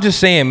 but I'm just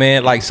saying,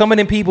 man. Like some of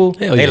them people,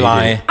 Hell they yeah, he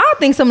lying. did. I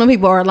think some of them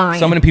people are lying.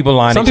 Some of them people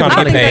lying. Some They trying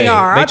people to I get think paid. they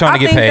are. They trying to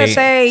get think paid. that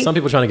they, Some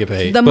people trying to get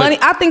paid. the But money.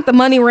 I think the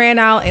money ran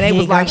out, and they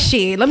was ain't like, got-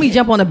 "Shit, let me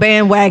jump on the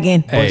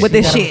bandwagon with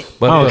this shit."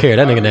 I don't care.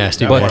 That nigga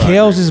nasty. But man.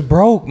 Kels is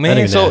broke, man.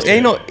 nigga So nasty.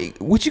 ain't no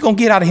what you gonna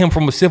get out of him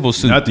from a civil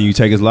suit. Nothing. You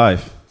take his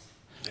life.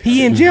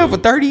 He in jail for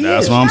 30 years.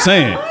 That's what I'm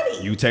saying.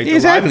 You take the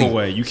Exactly. life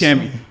away. You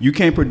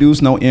can't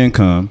produce no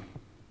income.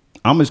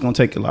 I'm just gonna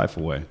take your life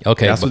away.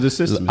 Okay, that's but what the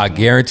system is. I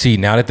guarantee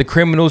now that the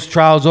criminals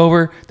trial's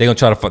over, they're gonna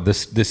try to the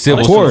civil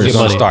Of suits course. are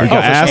gonna Money. start. He got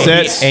Oh, for sure.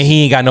 assets. and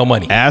he ain't got no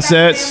money.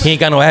 Assets. He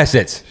ain't got no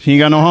assets. He ain't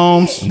got no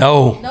homes.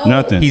 No,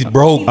 Nothing. he's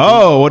broke.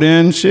 Oh, well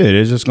then shit.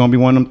 It's just gonna be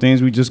one of them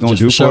things we just gonna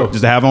Just do for show.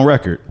 just to have on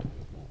record.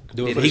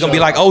 He gonna be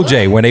like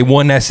OJ when they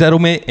won that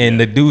settlement, and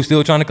the dude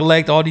still trying to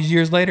collect all these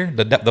years later.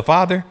 The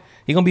father,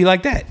 he gonna be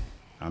like that.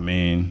 I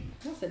mean,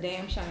 That's a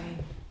damn shame.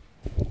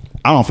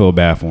 I don't feel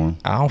bad for him.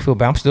 I don't feel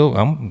bad.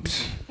 I'm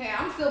Hey,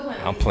 I'm still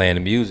playing. I'm playing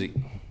the music.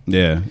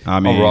 Yeah, I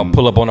I'm mean, gonna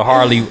pull up on a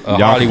Harley, y'all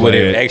Harley can with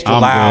play it it. extra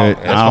I'm loud. good.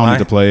 That's I don't fine. need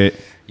to play it.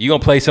 You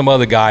gonna play some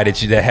other guy that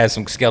has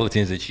some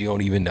skeletons that you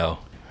don't even know.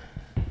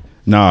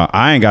 No,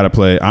 I ain't got to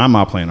play. I'm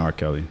not playing R.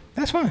 Kelly.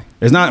 That's fine.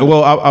 It's not.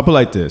 Well, I'll put it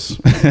like this.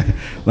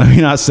 Let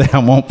me not say I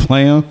won't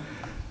play him.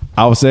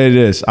 I will say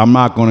this. I'm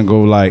not going to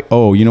go like,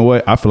 oh, you know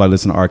what? I feel like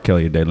listening to R.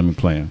 Kelly today. Let me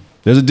play him.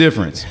 There's a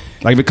difference.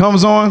 Like if it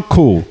comes on,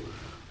 cool.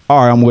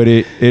 All right, I'm with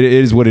it. It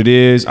is what it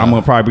is. I'm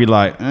gonna probably be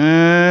like,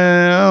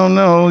 I don't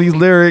know these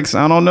lyrics.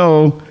 I don't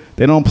know.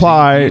 They don't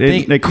apply.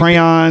 They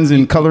crayons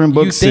and coloring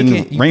books and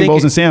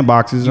rainbows and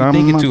sandboxes. You I'm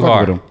thinking not too fucking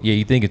hard. with them. Yeah,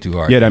 you thinking too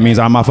hard. Yeah, that means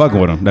I'm not fucking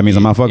with them. That means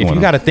I'm not fucking If with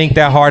you them. got to think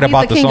that hard He's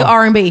about the the king song, of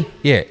R&B.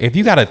 yeah. If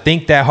you got to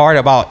think that hard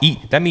about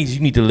that means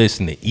you need to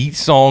listen to each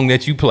song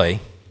that you play.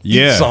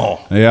 Yeah. Each song.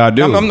 Yeah, I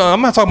do. I'm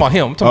not talking about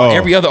him. I'm talking about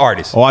every other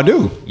artist. Oh, I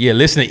do. Yeah,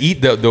 listen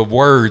to the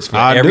words for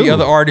I every do.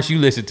 other artist you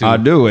listen to. I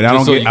do, and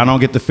Just so I don't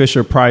get the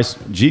Fisher Price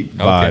Jeep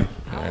vibe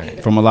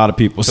from a lot of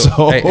people. So,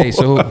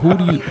 So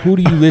who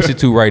do you listen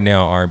to right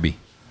now? R&B.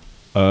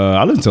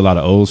 I listen to a lot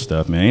of old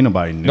stuff, man. Ain't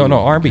nobody new. No,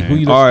 R&B. man. Who you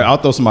listen All right, to? I'll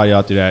throw somebody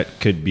out there that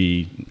could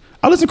be.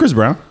 I listen to Chris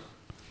Brown.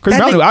 Chris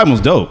That Brown, nigga- the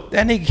album's dope.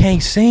 That nigga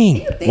can't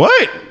sing.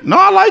 What? No,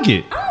 I like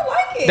it. I don't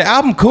like it. The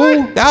album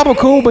cool. The album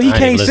cool, but he I ain't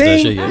can't listened to that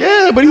sing. shit yet.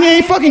 Yeah, but he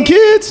ain't fucking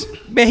kids.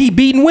 Man, he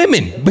beating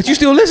women, but you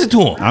still listen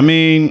to him. I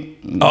mean,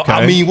 okay.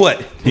 I mean,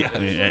 what?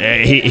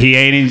 he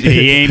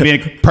ain't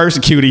been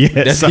persecuted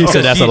yet. so- He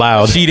said that's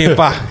allowed. She didn't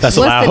file. That's What's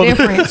allowed. the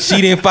difference?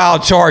 She didn't file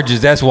charges.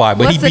 That's why.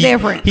 But What's the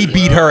difference? he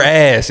beat her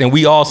ass, and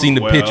we all seen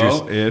the well,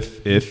 pictures.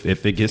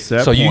 if it gets to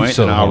that So you, point,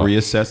 so then I'll hold on.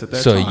 reassess at that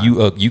So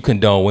time. you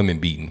condone women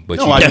beating, but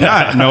No, you I do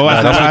not. No,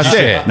 that's that's what I what you said.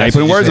 said. Now you That's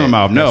putting what you words in my said.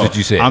 mouth. No, That's what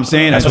you said. I'm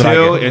saying That's what I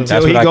until get. until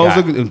That's he what I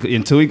goes got.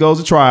 until he goes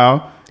to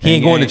trial. He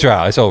ain't going to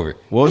trial. It's over.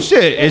 Well,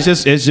 shit,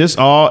 it's just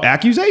all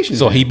accusations.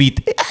 So he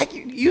beat.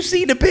 You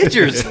see the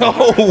pictures. The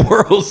whole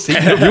world see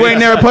the You ain't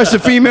never punched a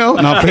female?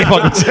 No, I'm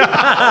fucking.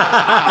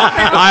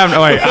 I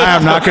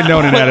am not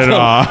condoning that at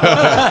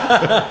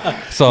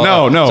all. So,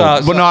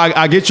 but no,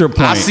 I get your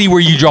point. I see where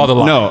you draw the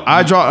line. No,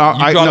 I draw.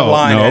 You draw the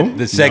line no, at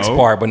the sex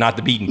part, but not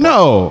the beating part.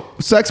 No,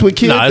 sex with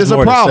kids Nah, it's is a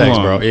more than problem, sex,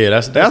 bro. Yeah,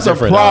 that's a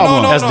different.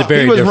 problem. That's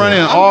very He was different.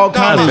 running all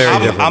kinds of very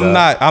shit.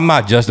 different. I'm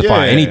not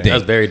justifying Yeah, anything.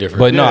 that's very different.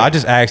 But no, Yeah. I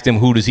just asked him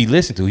who does he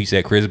listen to. He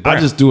said Chris Brown. I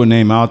just do a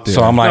name out there.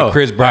 so I'm like No.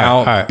 Chris Brown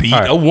All right, beat all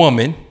right. a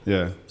woman.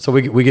 yeah, So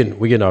we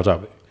getting off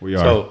topic. We are.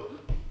 So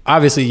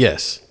obviously,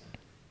 yes.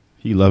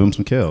 he love him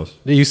some Kels.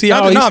 Do you see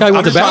how No, he's I'm kind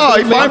of just- back? Oh,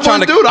 he fight I'm for trying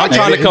his to, dude. I I'm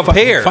trying to get it.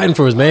 compare. Fighting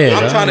for his man.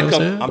 I'm you trying know to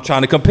what I'm saying? I'm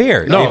trying to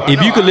compare. No,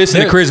 if you could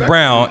listen to Chris respect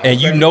Brown that.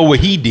 and you know what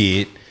he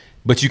did,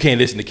 but you can't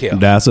listen to Kel.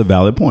 That's a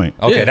valid point.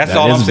 Okay, Yeah, that's That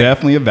all I'm is saying.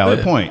 definitely a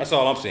valid point. That's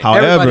all I'm saying.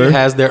 Everybody However,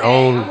 has their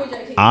own.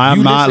 I'm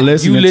You not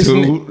listening you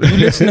listen to you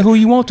listen to who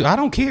you want to. I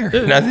don't care.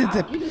 You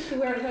just do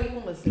whatever the hell you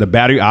want to listen. the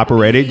battery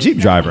operated Jeep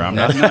driver. I'm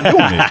not doing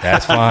it.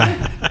 That's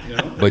fine.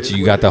 But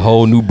you got the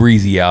whole new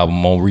Breezy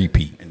album on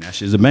repeat. And that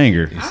shit's a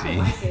banger.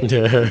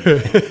 I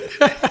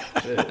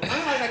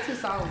only like 2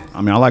 songs.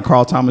 I mean, I like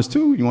Carl Thomas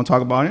too. You want to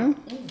talk about him?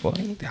 Boy,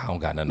 I don't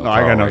got nothing. No,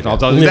 I got no.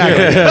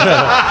 Exactly.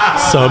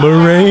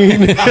 Summer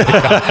rain.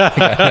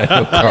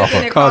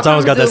 Carl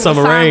Thomas got that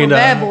summer rain,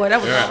 Bad boy. That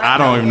was I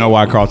don't even know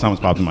why Carl Thomas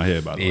popped in my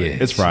head. By the way, Yeah.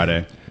 it's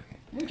Friday.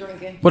 I'm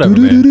drinking. Whatever,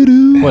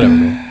 man. Whatever,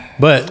 man.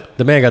 But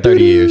the man got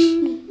 30 years.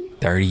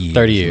 30 years.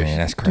 30 years. Man,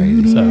 that's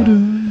crazy. So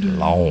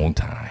Long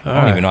time.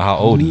 I don't even know how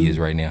old he is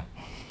right now.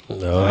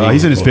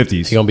 He's in his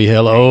 50s. he gonna be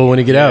hella old when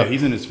he get out.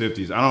 He's in his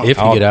 50s. I don't. If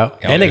he get out,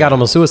 and they got him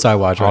on suicide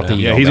watch right now.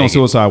 think yeah, gonna he's on make it.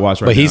 suicide watch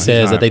right now. But he He's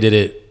says not- that they did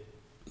it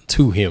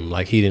to him,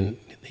 like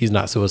he's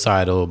not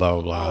suicidal, blah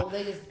blah blah. Oh,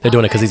 they just- They're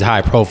doing it because he's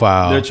high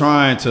profile. They're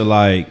trying to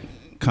like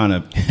kind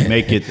of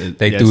make it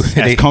They as, do- as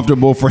they-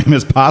 comfortable for him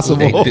as possible.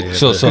 They do-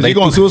 so Because they you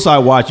go on do- suicide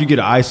watch, you get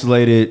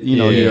isolated. You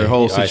know, Yeah, your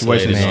whole you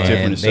situation is isolated,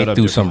 different. Man, It's they set up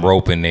threw some differently.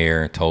 rope in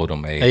there and told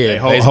him, hey,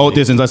 Yeah, Hey, hold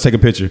this and let's take a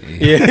picture.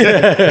 Here,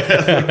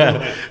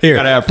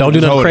 Gotta have- don't do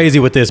just nothing hold crazy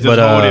it. with this, Just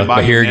hold it by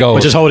but here your it neck. goes.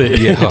 but just hold it.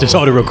 Yeah. Just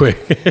hold it real quick.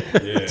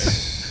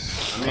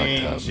 I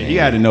mean, he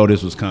had to know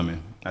this was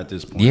coming at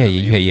this point. yeah,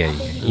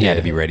 he had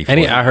to be ready for And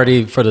it. I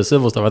heard for the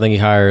civil stuff. I think he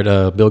hired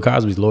Bill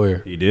Cosby's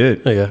lawyer. He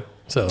did. Yeah,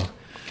 so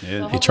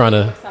Yeah. he trying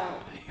to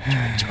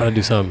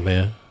do something,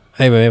 man.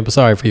 Hey man, but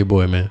sorry for your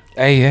boy, man.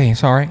 Hey,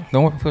 it's all right.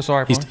 Don't feel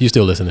sorry for him. You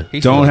still listening?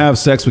 He's Don't still- have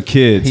sex with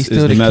kids. He's is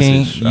still the the king.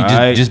 message. You all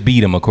right? just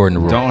beat him according to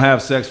rules. don't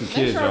have sex with Make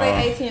kids, sure they y'all.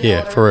 18 and Yeah,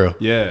 older. for real.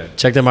 Yeah,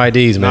 Check them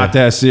IDs, man. not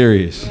that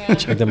serious.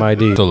 Check them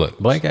IDs. So look,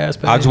 Black ass.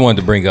 I just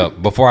wanted to bring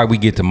up before we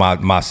get to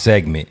my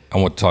segment. I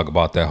want to talk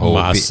about that whole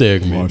My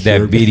segment.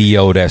 that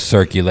video that's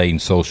circulating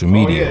social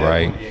media,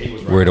 right?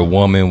 Where the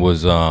woman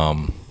was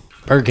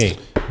Burger King.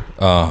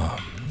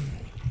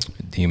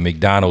 the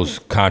McDonald's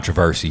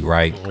controversy,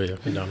 right? Oh yeah,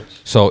 McDonald's.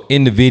 So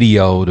in the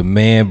video, the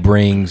man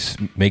brings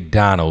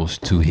McDonald's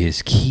to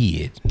his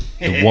kid.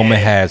 The woman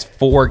has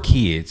 4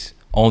 kids,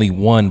 only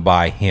one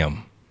by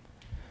him,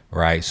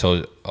 right?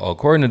 So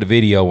according to the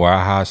video where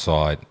I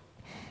saw it,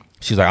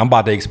 she's like, I'm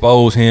about to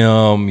expose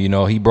him. You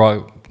know, he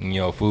brought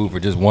food for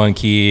just one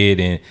kid,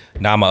 and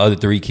now my other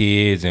 3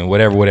 kids, and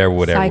whatever.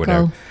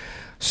 Psycho.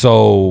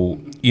 So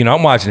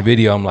I'm watching the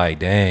video. I'm like,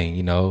 dang,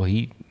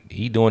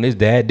 he doing his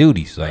dad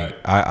duties. Like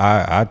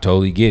I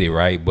totally get it,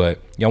 right? But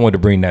y'all wanted to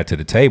bring that to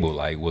the table.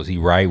 Like, was he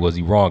right? Was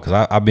he wrong?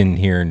 Because I've been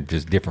hearing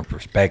just different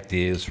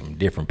perspectives from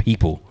different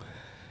people.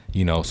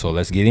 So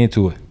let's get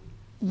into it.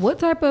 What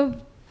type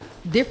of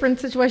different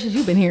situations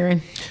you been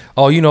hearing?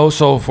 Oh,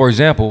 so for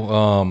example,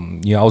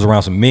 I was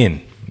around some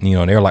men. They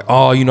were like,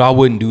 oh, I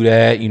wouldn't do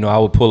that. I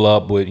would pull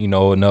up with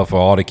enough for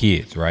all the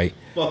kids, right?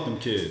 Fuck them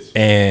kids.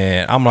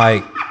 And I'm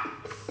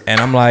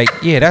like,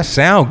 yeah, that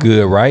sound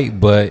good, right?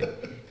 But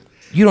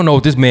you don't know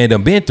what this man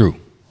done been through.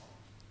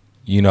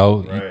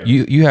 Right.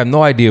 You have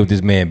no idea what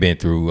this man been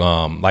through.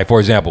 Like for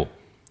example,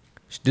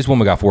 this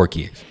woman got 4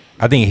 kids.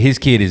 I think his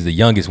kid is the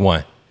youngest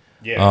one.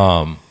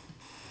 Yeah.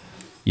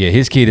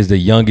 His kid is the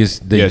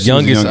youngest. Yeah, she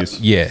was the youngest.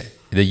 Yeah,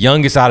 the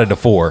youngest out of the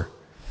 4.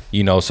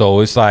 So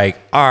it's like,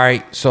 all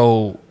right,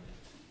 so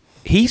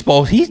he's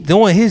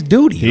doing his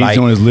duty. He's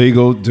doing his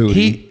legal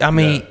duty.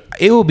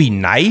 It would be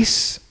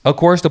nice, of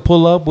course, to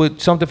pull up with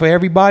something for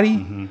everybody,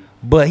 Mm-hmm.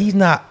 but he's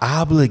not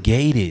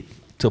obligated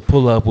to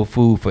pull up with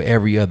food for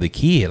every other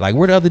kid. Like,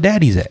 where the other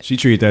daddies at? She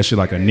treated that shit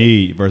like a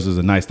need versus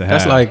a nice to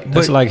have.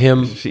 That's like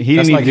him. he didn't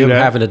That's need like to do him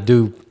that. having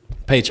to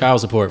pay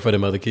child support for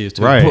them other kids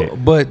too. Right.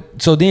 But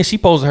so then she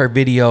posted her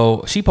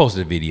video. She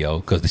posted a video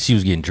because she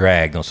was getting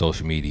dragged on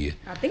social media.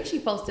 I think she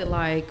posted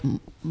like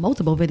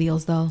multiple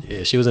videos though.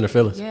 Yeah, she was in her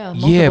feelings. Yeah.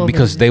 Yeah, multiple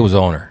because videos. they was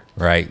on her,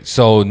 right?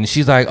 So and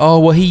she's like, "Oh,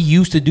 well, he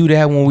used to do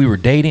that when we were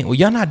dating. Well,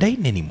 y'all not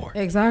dating anymore.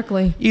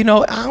 Exactly. I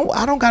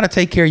don't got to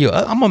take care of your.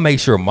 I'm gonna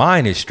make sure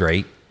mine is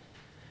straight.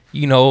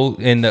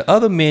 And the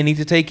other men need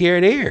to take care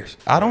of theirs.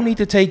 I don't need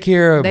to take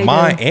care of They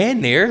mine do.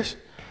 and theirs.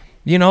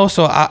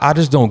 So I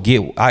just don't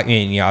get.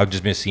 I've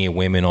just been seeing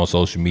women on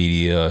social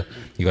media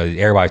because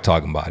everybody's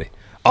talking about it.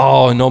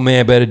 Oh, no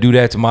man better do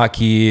that to my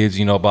kids.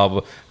 Blah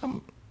blah.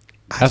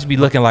 I just be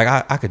looking like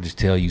I could just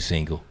tell you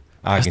single.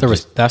 That's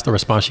the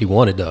response she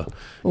wanted, though.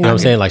 You know what I'm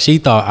saying? Like,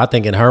 I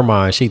think in her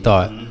mind, she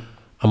thought,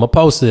 I'm gonna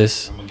post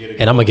this,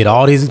 and I'm gonna get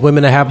all these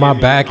women to have my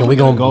back, and we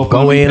gonna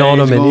go in on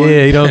them, and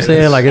you know what I'm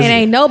saying? Like, and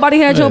ain't nobody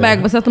had your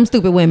back but them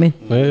stupid women.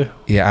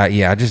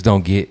 I just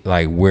don't get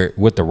like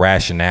what the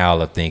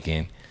rationale of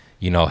thinking,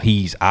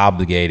 he's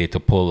obligated to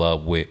pull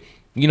up with,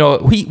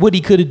 what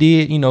he could have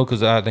did,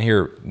 because I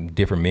hear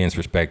different men's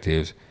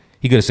perspectives.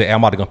 He could have said,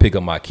 I'm about to go pick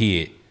up my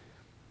kid,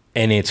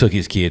 and then took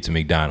his kid to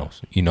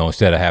McDonald's,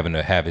 instead of having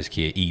to have his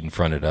kid eat in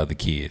front of the other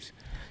kids.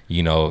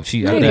 Maybe,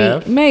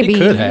 yeah,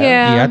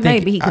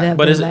 maybe he could have.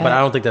 But I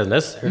don't think that's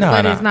necessary.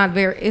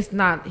 He's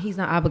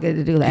not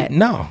obligated to do that.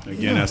 No.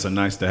 Again, that's a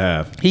nice to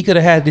have. He could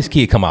have had this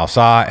kid come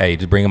outside. Hey,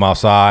 just bring him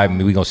outside.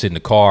 Maybe we gonna sit in the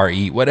car,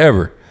 eat,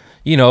 whatever.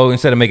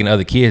 Instead of making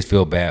other kids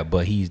feel bad.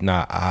 But he's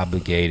not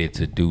obligated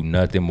to do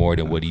nothing more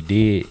than what he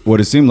did.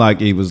 What it seemed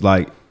like it was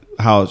like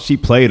how she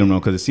played him though,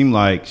 because it seemed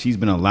like she's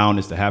been allowing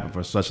this to happen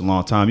for such a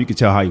long time. You could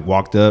tell how he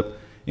walked up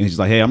and he's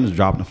like, "Hey, I'm just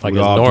dropping the food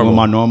off, doing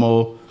my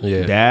normal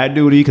dad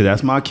duty because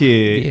that's my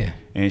kid." Yeah.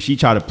 And she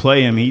tried to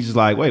play him. He's just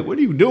like, "Wait, what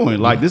are you doing?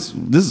 Like this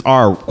is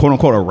our quote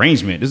unquote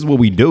arrangement. This is what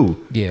we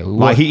do." Yeah.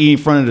 Like he eat in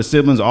front of the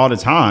siblings all the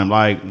time.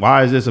 Like,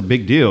 why is this a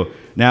big deal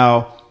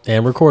now?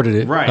 And recorded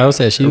it. Right. I was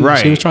saying she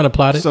was trying to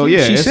plot it. So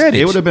yeah, she said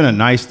it would have been a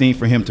nice thing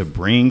for him to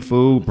bring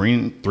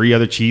 3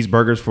 other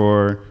cheeseburgers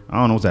for, I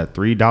don't know, what's that,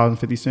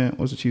 $3.50?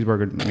 What's a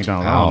cheeseburger at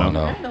McDonald's? I don't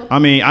know. I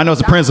mean, I know it's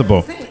a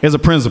principle. It's a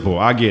principle.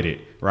 I get it,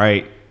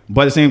 right?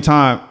 But at the same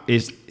time,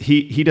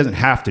 he doesn't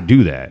have to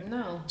do that.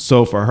 No.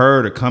 So for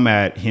her to come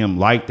at him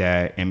like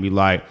that and be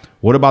like,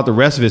 what about the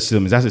rest of his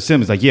siblings? That's his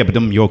siblings. Like, yeah, but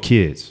them your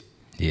kids.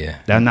 Yeah,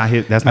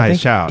 that's not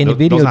his child. In the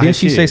video, didn't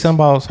she say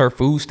something about her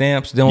food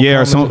stamps?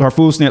 Her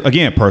food stamps.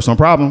 Again, personal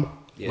problem.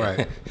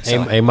 Right.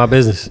 Ain't my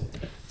business.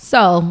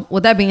 So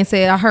with that being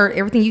said, I heard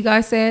everything you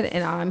guys said,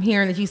 and I'm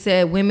hearing that you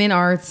said women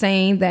are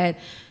saying that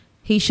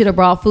he should have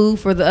brought food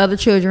for the other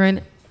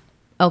children.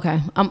 Okay,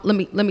 let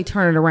me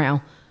turn it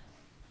around.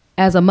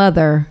 As a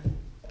mother,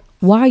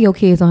 why your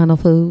kids don't have no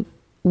food?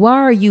 Why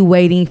are you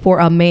waiting for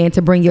a man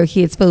to bring your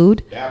kids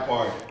food? That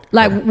part.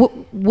 Like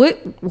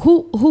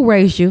who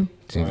raised you?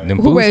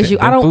 Who raised you?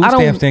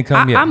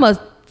 I'm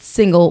a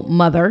single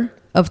mother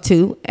of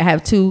 2. I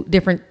have 2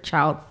 different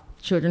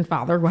children,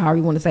 father, however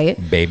you want to say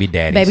it. Baby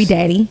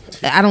daddy.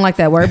 I don't like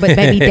that word, but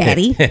baby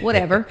daddy,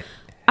 whatever.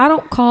 I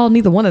don't call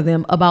neither one of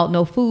them about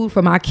no food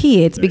for my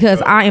kids because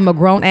I am a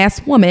grown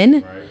ass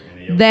woman. Right.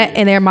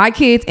 And they're my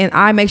kids, and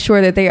I make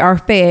sure that they are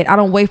fed. I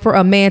don't wait for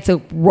a man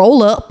to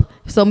roll up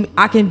so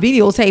I can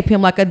videotape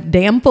him like a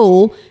damn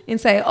fool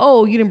and say,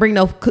 "Oh, you didn't bring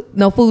no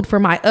food for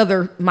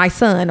my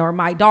son or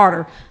my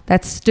daughter."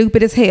 That's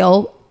stupid as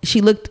hell.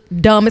 She looked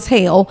dumb as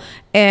hell,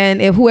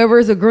 and if whoever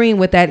is agreeing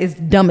with that is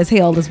dumb as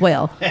hell as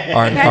well. All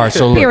right.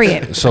 So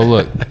period. So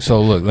look.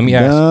 Let me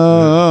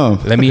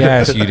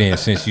ask you then,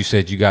 since you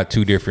said you got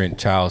 2 different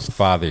child's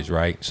fathers,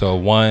 right? So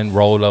one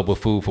rolled up with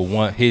food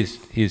for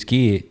his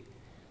kid.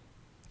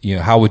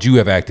 How would you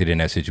have acted in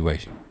that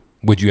situation?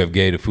 Would you have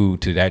gave the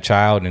food to that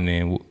child, and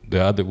then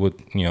the other would,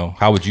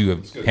 how would you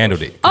have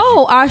handled it?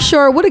 Oh, I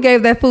sure would have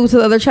gave that food to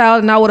the other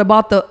child, and I would have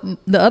bought the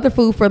other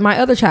food for my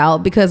other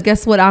child, because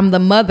guess what? I'm the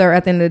mother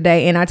at the end of the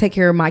day, and I take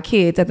care of my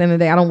kids at the end of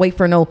the day. I don't wait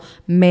for no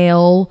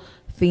male,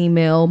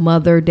 female,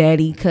 mother,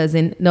 daddy,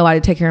 cousin, nobody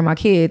to take care of my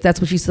kids.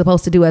 That's what she's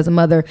supposed to do as a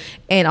mother.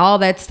 And all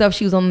that stuff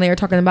she was on there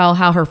talking about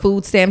how her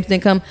food stamps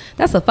didn't come,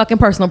 that's a fucking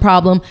personal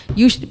problem.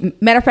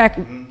 Matter of fact,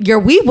 your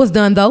weave was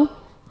done though.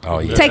 Oh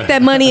yeah. Take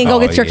that money and go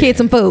get your kids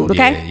some food,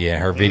 okay? Yeah.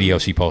 Her video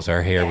she posted,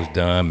 her hair was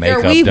done,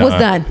 makeup your weave done, was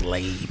done,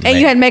 and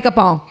you had makeup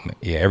on.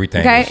 Yeah, everything.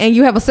 Okay, and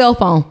you have a cell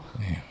phone.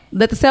 Yeah.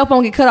 Let the cell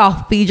phone get cut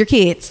off. Feed your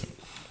kids.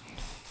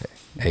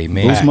 Hey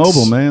man, Boost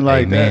Mobile, man,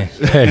 like that.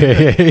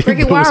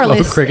 Cricket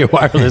Wireless. Cricket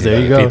Wireless.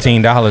 There you go.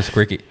 $15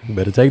 Cricket.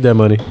 Better take that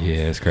money.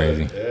 Yeah, it's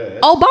crazy.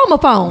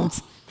 Obama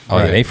phones. Oh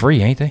yeah, they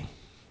free, ain't they?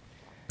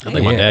 I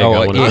think my dad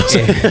got one.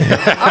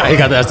 He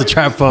got that's the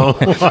trap phone.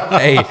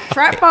 Hey,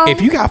 trap phone.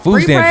 If you got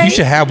food stamps, you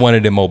should have one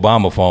of them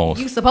Obama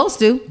phones. You supposed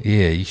to.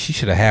 Yeah, she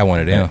should have had one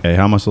of them. Hey,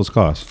 how much those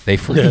cost? They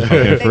free.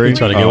 Okay, free. You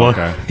trying to get one?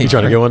 Okay. You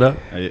trying to get one up?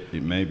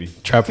 Maybe.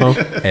 Trap phone.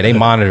 Hey, they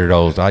monitor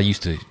those. I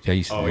used to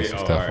make some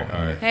stuff on.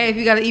 Right. Hey, if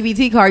you got an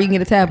EBT card, you can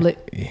get a tablet.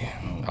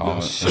 Yeah.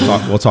 Oh shit.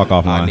 We'll talk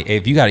offline.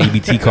 If you got an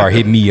EBT card,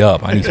 hit me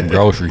up. I need some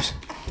groceries.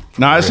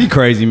 Nah, she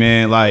crazy,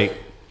 man. Like,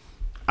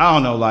 I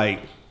don't know.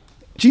 Like,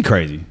 she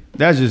crazy.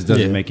 That just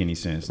doesn't make any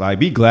sense. Like,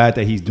 be glad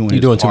that he's doing his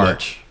part. Too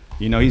much.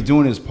 He's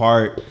doing his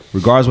part,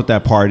 regardless what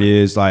that part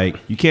is. Like,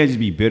 you can't just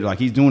be bitter. Like,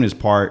 he's doing his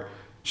part.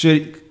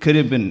 Would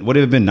have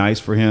been nice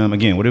for him.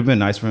 Again, would have been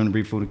nice for him to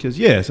bring food to kids.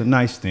 Yeah, it's a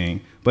nice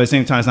thing. But at the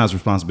same time, it's not his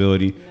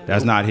responsibility.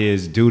 That's not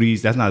his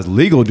duties. That's not his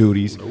legal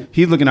duties.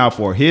 He's looking out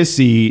for his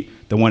seed,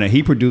 the one that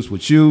he produced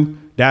with you.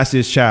 That's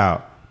his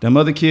child. Them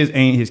other kids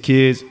ain't his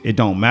kids. It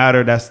don't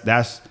matter.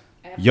 That's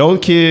your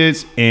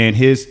kids and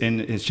his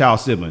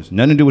child's siblings.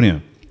 Nothing to do with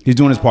him. He's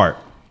doing his part.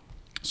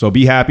 So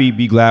be happy,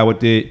 be glad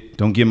with it.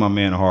 Don't give my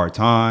man a hard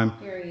time.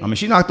 I mean,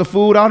 she knocked the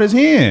food out his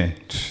hand.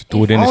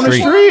 Threw it in the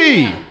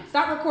street.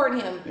 Stop recording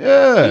recording him.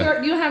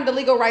 Yeah. You don't have the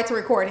legal right to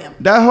record him.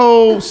 That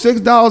whole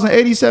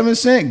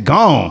 $6.87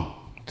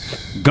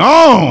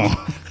 gone.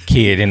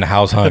 Kid in the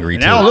house hungry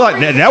And that don't too. look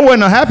like that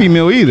wasn't a Happy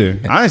Meal either.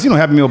 I didn't see no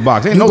Happy Meal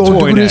box. Ain't no gonna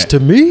toy in do this that. to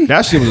me?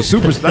 That shit was a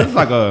super. That's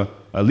like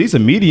at least a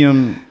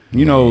medium.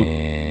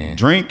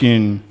 Drink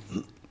and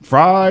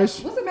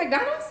fries. Was it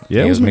McDonald's?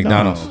 Yeah, it was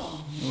McDonald's.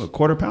 A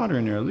quarter pounder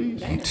in there at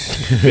least.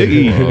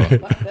 Biggie.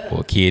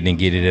 Well, kid didn't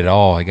get it at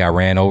all. He got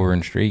ran over in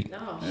the street.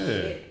 No.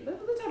 Shit.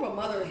 What type of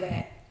mother is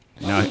that?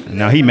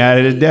 Now he mad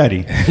at his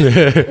daddy.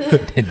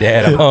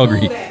 Dad, I'm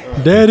hungry.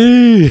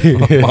 Daddy.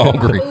 I'm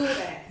hungry.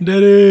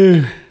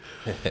 Daddy.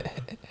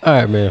 All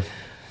right, man.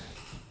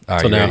 All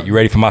right, So now- you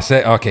ready for my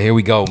set? Okay, here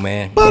we go,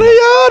 man. All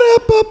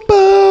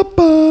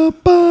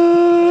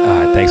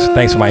right,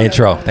 thanks for my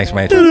intro.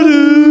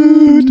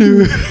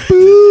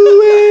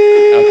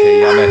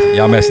 Okay,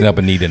 y'all messing up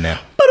Anita now.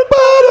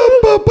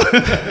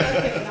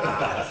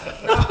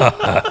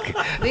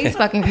 These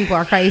fucking people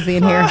are crazy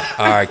in here.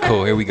 All right,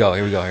 cool. Here we go.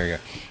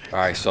 All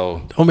right,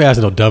 so Don't be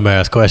asking no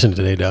dumbass question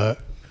today, dog.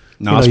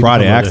 No, You it's know you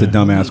Friday. come on Ask the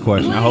there. dumbass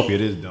question. I hope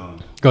it is dumb.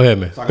 Go ahead,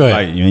 man. Go about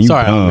ahead. you, man. You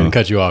Sorry, I dumb. didn't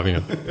cut you off. You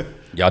know.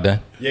 y'all done?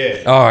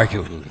 Yeah. All right,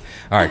 cool.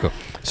 All right, cool.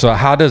 So,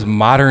 how does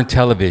modern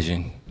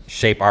television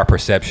shape our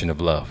perception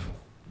of love?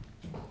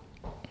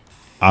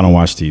 I don't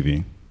watch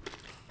TV.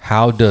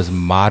 How does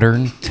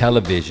modern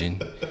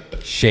television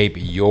shape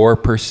your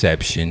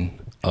perception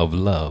of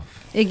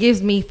love? It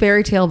gives me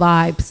fairy tale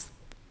vibes.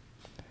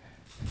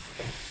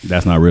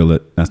 That's not real.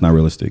 That's not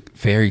realistic.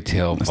 Fairy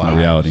tale That's vibes. not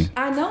reality.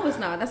 I know it's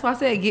not. That's why I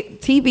said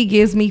TV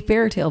gives me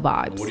fairy tale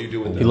vibes.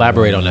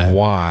 Elaborate on that.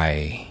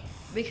 Why?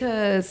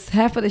 Because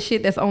half of the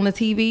shit that's on the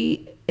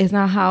TV is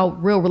not how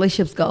real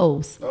relationships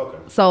goes. Okay.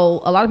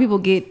 So a lot of people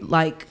get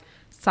like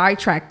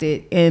sidetracked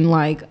and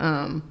like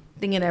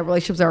thinking that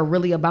relationships are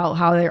really about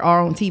how they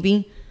are on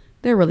TV.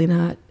 They're really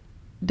not.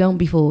 Don't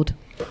be fooled.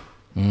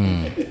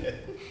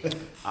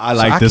 I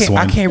like this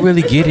one. I can't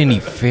really get any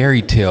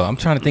fairy tale. I'm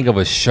trying to think of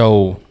a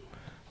show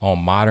on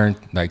modern,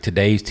 like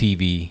today's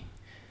TV,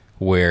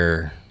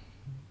 where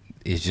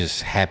it's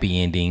just happy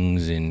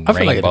endings and I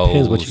feel like it rainbows.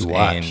 depends what you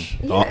watch.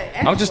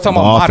 I'm just talking The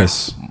about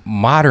Office.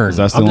 modern. Is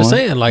that still I'm just on?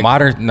 saying, like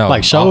Modern- no,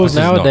 like shows Office is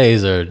no.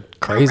 nowadays are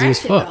crazy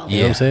as fuck. You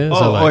know what I'm saying?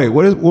 So Oh, like, wait.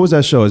 What was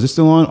that show? Is it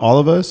still on? All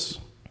of Us?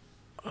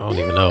 I don't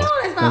even know. No,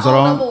 it's Was not that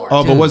on on? no more.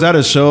 Oh, but was that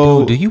a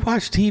show? Do you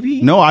watch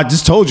TV? No, I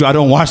just told you I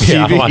don't watch TV.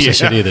 Yeah, I don't watch that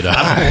shit either. Though.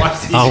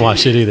 I don't watch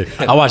shit either.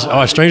 I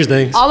watch Stranger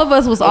Things. All of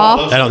us was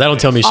off. That don't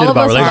tell me shit All of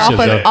about us were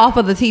relationships. though. off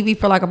of the TV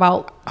for like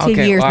about 10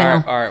 years all now.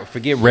 right, all right.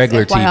 Forget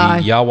regular FYI.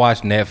 TV. Y'all watch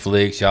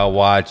Netflix. Y'all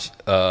watch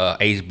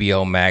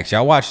HBO Max.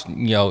 Y'all watch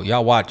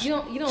y'all watch You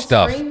don't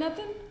stuff. stream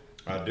nothing?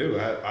 I do.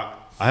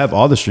 I have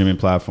all the streaming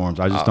platforms.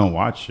 I just don't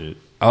watch it.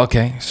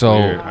 Okay, so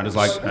Weird. I just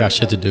like. Got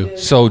shit to do.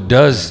 so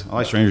does I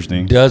like Stranger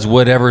Things. does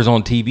whatever's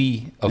on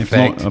TV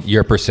affect Influ-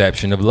 your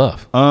perception of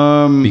love?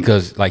 Um.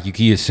 Because like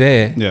Yukiya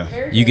said,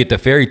 Yeah. you get the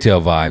fairy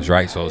tale vibes,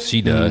 right? So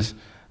she does.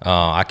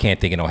 I can't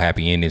think of no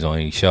happy endings on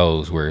any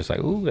shows where it's like,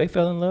 ooh, they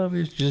fell in love.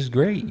 It's just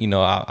great. You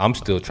know, I'm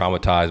still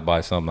traumatized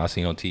by something I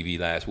seen on TV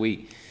last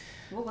week.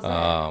 What was that?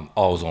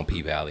 I was on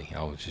P Valley.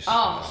 I was just,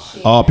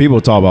 Shit. Oh, people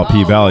talk about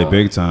P Valley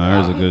big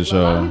time. There's a good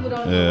A lot of people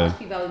show. don't even Yeah. watch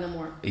P-Valley no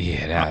more.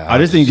 yeah. That, I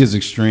just think it's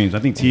extremes. I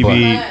think TV.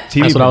 But-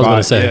 TV That's what I was gonna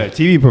provides- say. Yeah,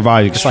 TV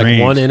provides It's like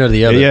extremes. one end or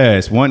the other. Yeah,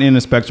 it's one end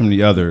of the spectrum or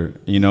the other.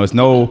 You know, it's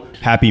no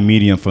happy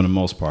medium for the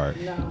most part.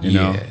 You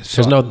know,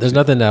 There's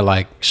nothing that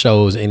like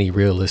shows any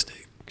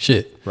realistic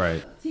shit.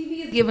 right?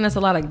 TV is giving us a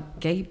lot of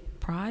gay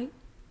pride.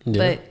 Yeah.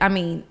 But I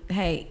mean,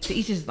 hey, to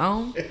each his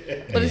own.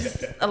 But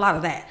it's a lot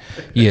of that.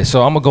 Yeah,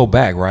 so I'm gonna go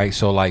back, right?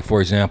 So like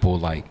for example,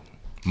 like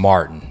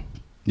Martin.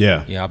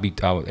 Yeah, Yeah,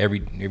 every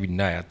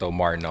night I throw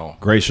Martin on.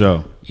 great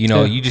show. You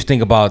know, you just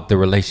think about the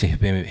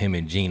relationship him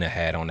and Gina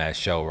had on that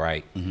show,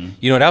 right?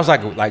 You know, that was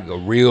like a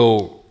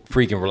real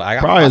freaking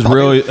Probably as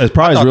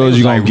real as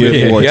you're gonna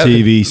get for a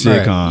TV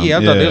sitcom. Yeah,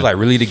 I thought they was like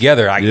really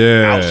together, like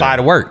outside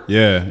of work.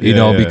 Yeah, you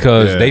know, yeah,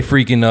 because yeah. they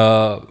freaking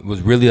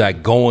was really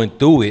like going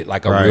through it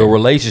like a Right. real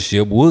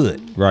relationship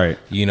would. right.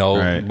 You know,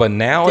 Right. but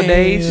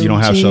nowadays You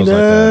don't have shows like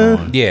that.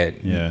 On.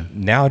 yeah.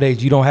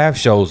 Nowadays, you don't have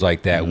shows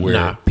like that where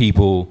Nah.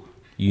 people,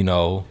 you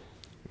know,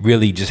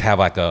 really just have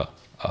like a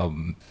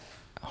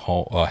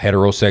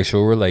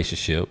heterosexual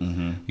relationship,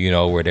 you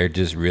know, where they're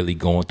just really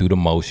going through the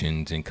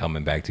motions and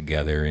coming back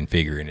together and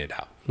figuring it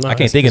out. No, I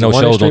can't it's- think of it's no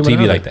one shows on extreme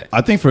or TV the like other. that.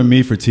 I think for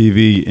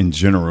TV in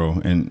general,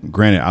 and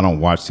granted, I don't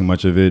watch too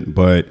much of it,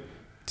 but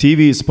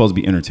TV is supposed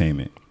to be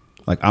entertainment.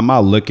 Like I'm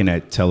not looking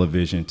at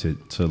television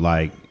to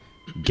like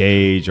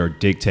gauge or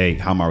dictate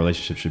how my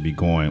relationship should be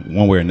going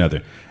one way or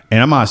another.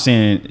 And I'm not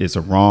saying it's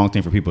a wrong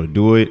thing for people to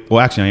do it. Well,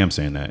 actually, I am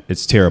saying that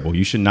it's terrible.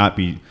 You should not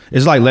be.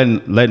 It's like letting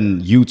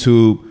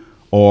YouTube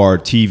or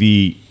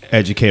TV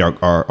educate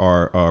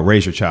or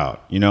raise your child.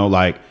 You know,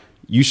 like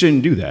you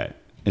shouldn't do that.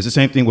 It's the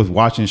same thing with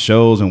watching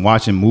shows and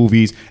watching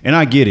movies. And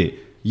I get it.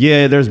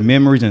 Yeah, there's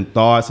memories and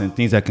thoughts and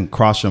things that can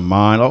cross your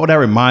mind. Oh, that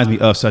reminds me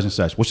of such and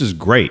such, which is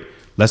great.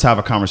 Let's have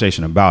a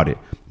conversation about it.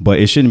 But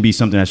it shouldn't be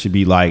something that should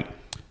be like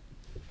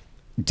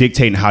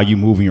dictating how you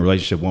move in your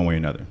relationship one way or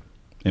another,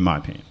 in my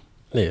opinion.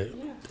 Yeah.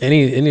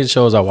 any of the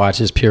shows I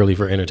watch is purely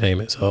for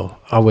entertainment. So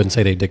I wouldn't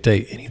say they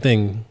dictate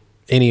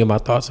any of my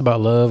thoughts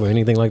about love or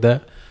anything like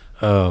that.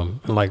 And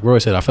like Roy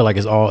said, I feel like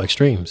it's all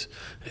extremes.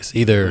 It's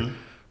either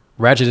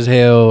ratchet as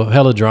hell,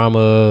 hella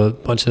drama,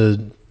 bunch of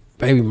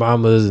baby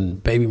mamas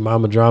and baby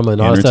mama drama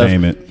and all that stuff.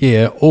 Entertainment.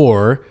 Yeah,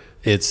 or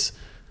it's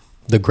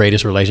the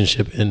greatest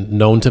relationship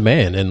known to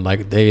man, and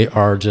like they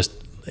are just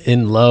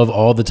in love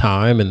all the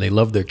time, and they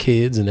love their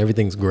kids, and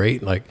everything's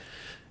great. Like,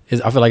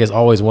 I feel like it's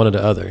always one or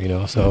the other, you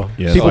know. So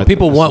Yeah,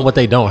 people want what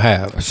they don't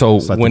have. So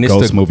like when the it's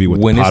Ghost the movie with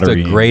the when it's the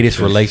pottery and greatest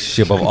shit.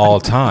 relationship of all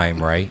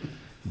time, right?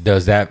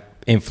 Does that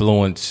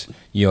influence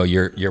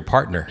your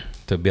partner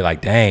to be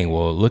like, dang,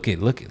 well look,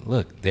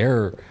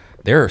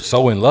 they're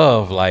so in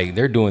love, like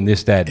they're doing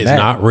this, that, It's that.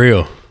 not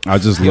real. I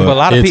just Yeah, look. but a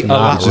lot of It's people,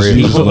 not just, real.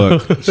 you just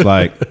look. It's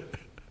like,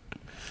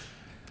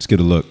 let's get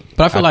a look.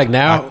 But I feel like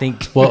now, I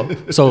think- well,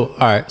 so all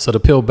right, so to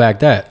peel back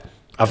that,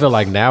 I feel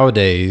like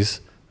nowadays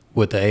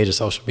with the age of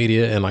social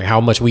media and like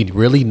how much we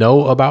really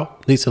know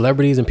about these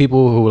celebrities and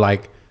people who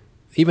like,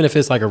 even if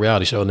it's like a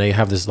reality show and they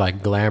have this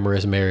like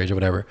glamorous marriage or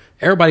whatever,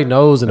 everybody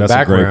knows in That's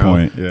the a great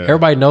background. point, yeah.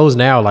 Everybody knows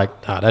now,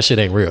 like, nah, that shit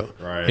ain't real.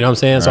 Right. You know what I'm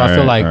saying? So I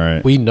feel like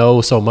Right. we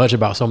know so much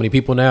about so many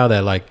people now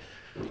that like,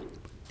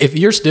 if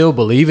you're still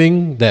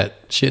believing that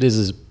shit is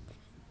as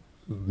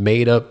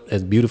made up,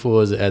 as beautiful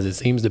as it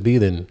seems to be,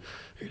 then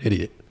you're an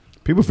idiot.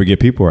 People forget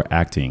people are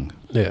acting.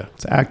 Yeah.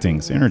 It's acting.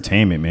 It's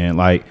entertainment, man.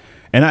 Like,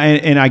 and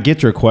I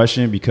get your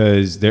question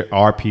because there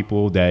are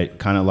people that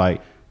kind of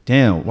like,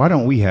 damn, why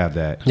don't we have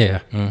that? Yeah.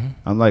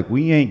 I'm like,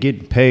 we ain't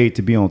getting paid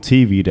to be on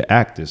TV to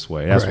act this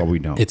way. That's Right. why we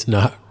don't. It's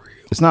not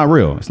real. It's not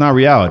real. It's not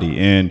reality.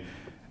 And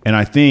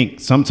I think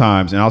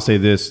sometimes, and I'll say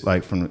this,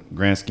 like from the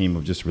grand scheme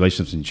of just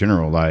relationships in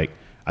general, like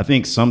I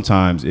think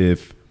sometimes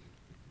if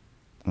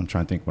I'm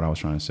trying to think what I was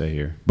trying to say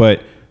here,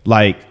 but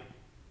like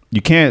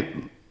you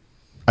can't.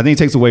 I think it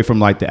takes away from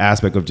like the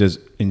aspect of just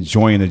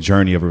enjoying the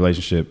journey of a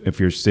relationship. If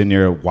you're sitting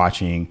there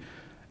watching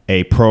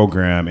a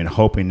program and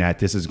hoping that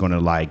this is going to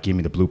like give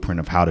me the blueprint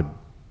of how to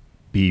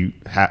be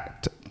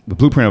the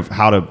blueprint of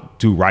how to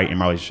do right in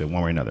my relationship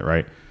one way or another,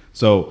 right?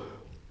 So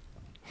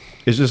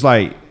it's just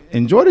like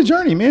enjoy the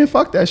journey, man.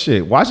 Fuck that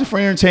shit. Watch it for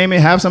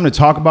entertainment. Have something to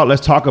talk about.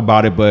 Let's talk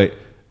about it, but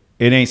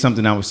it ain't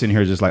something I was sitting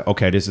here just like,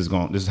 okay, this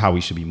is how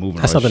we should be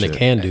moving. That's something it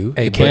can do.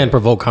 Hey, It can but-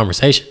 provoke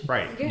conversation.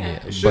 Right. Yeah.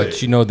 But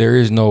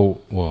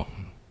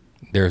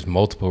there's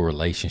multiple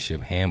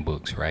relationship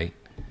handbooks, right?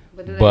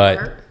 But do they But-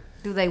 work?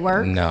 Do they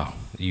work? No,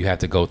 you have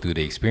to go through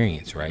the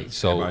experience, right?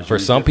 So Everybody's for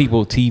really some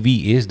people,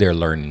 TV is their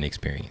learning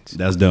experience.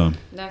 That's dumb.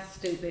 That's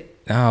stupid.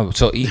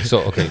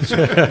 Okay.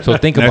 So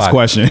think Next about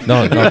question. It.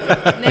 No.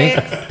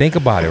 Next. Think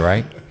about it,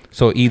 right?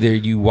 So either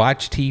you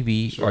watch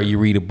TV or you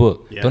read a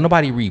book. Yeah. Don't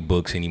nobody read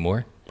books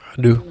anymore.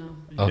 I do.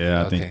 Okay,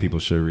 Yeah, I think okay. people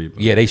should read.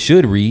 Yeah, they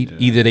should read.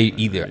 Either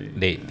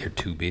they're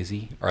too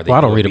busy, or they Well,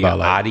 I don't go read via about,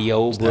 like,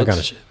 audio books. that kind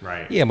of shit.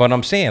 Right. Yeah, but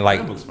I'm saying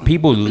like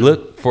people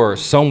look for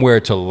somewhere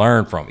to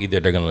learn from. Either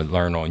they're gonna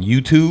learn on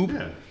YouTube,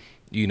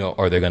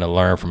 or they're gonna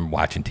learn from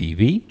watching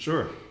TV,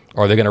 Sure.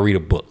 or they're gonna read a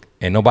book.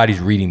 And nobody's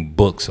reading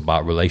books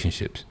about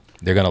relationships.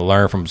 They're gonna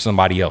learn from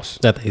somebody else.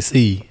 That they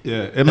see.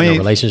 Yeah, I in a mean,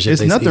 relationship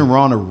it's they nothing see.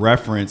 wrong to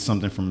reference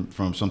something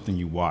from something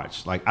you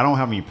watch. Like, I don't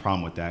have any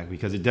problem with that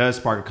because it does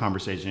spark a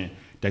conversation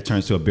that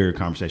turns to a bigger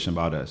conversation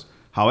about us.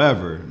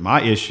 However,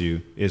 my issue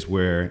is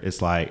where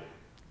it's like,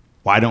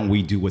 why don't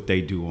we do what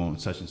they do on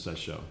such and such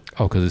show?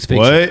 Oh, because it's fiction.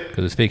 What?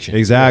 Because it's fiction.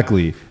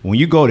 Exactly. When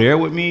you go there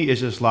with me, it's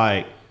just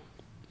like,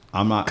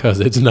 I'm not. 'Cause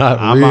it's not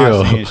I'm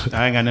real. Not saying,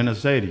 I ain't got nothing to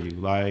say to you.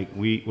 Like,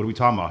 what are we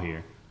talking about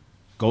here?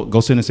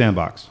 Go sit in the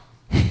sandbox.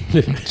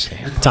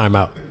 Time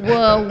out.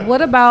 Well,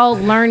 what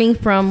about learning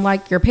from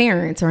like your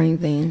parents or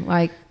anything?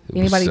 Like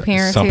anybody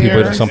parents Some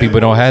here? some people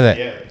don't have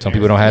that. Some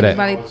people don't have that.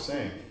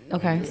 Anybody-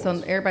 Okay, so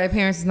everybody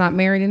parents is not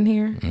married in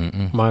here.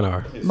 Mine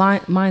are.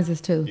 Mine's is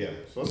too. Yeah.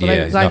 So So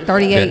they like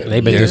 38.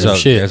 They've been There's through some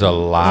shit. There's a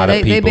lot Yeah,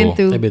 of people. they've been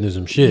through. They've been through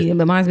some shit. Yeah,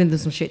 but mine's been through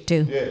some shit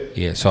too.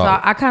 Yeah, So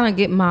I kind of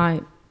get my,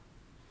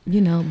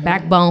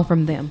 backbone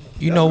from them.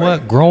 you know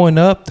what? Growing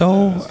up,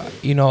 though,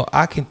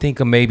 I can think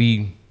of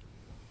maybe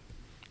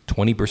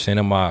 20%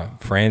 of my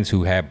friends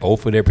who had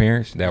both of their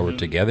parents that were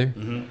together.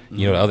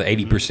 The other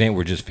 80%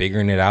 were just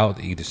figuring it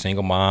out. Either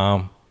single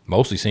mom,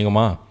 mostly single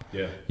mom.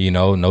 Yeah.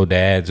 No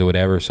dads or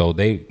whatever. So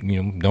they,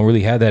 don't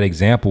really have that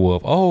example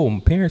of, oh, my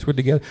parents were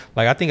together.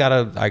 Like I think out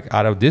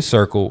of this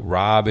circle,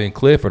 Rob and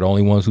Cliff are the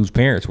only ones whose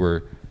parents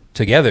were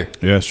together.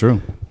 Yeah, it's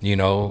true.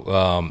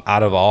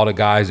 Out of all the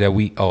guys that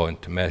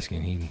and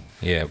Temeskin,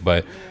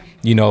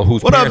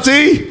 whose What up, parents,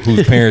 T?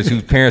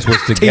 whose parents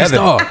was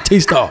together.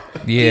 T-Star.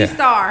 Yeah,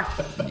 Star.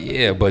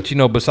 yeah, but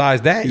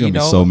besides that, You're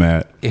gonna be so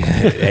mad.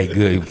 hey,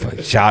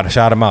 good,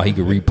 shout him out. He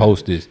could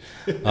repost this.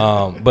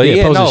 But Yeah,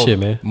 yeah, post no, this shit,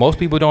 man. most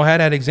people don't have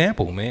that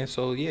example, man.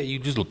 So yeah, you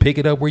just pick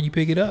it up where you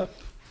pick it up.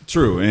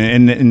 True,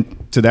 and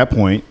to that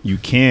point, you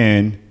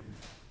can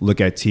look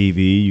at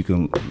TV. You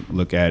can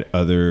look at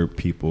other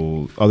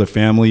people, other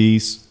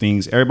families,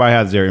 things. Everybody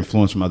has their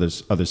influence from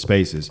other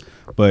spaces.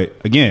 But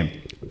again,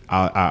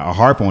 I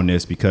harp on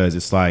this because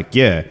it's like,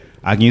 yeah,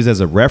 I can use it as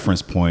a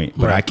reference point,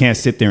 but Right. I can't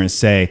sit there and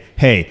say,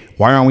 hey,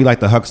 why aren't we like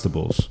the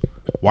Huxtables?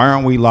 Why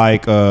aren't we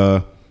like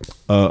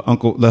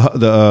Uncle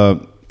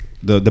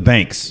the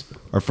Banks?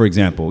 Or for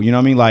example, you know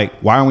what I mean? Like,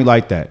 why aren't we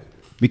like that?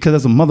 Because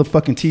it's a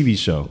motherfucking TV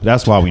show.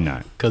 That's why we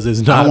not. Because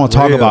it's I not don't want to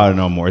talk real. about it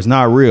no more. It's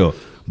not real.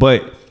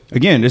 But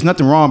again, there's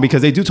nothing wrong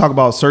because they do talk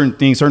about certain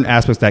things, certain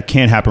aspects that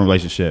can happen in a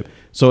relationship.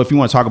 So if you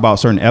want to talk about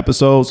certain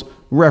episodes,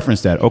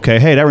 reference that. Okay,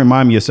 hey, that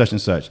remind me of such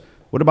and such.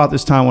 What about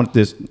this time with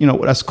this? You know,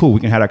 that's cool. We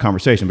can have that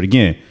conversation. But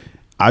again,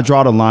 I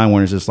draw the line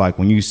when it's just like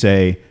when you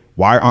say,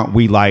 why aren't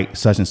we like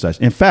such and such?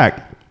 In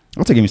fact,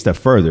 I'll take it a step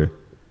further.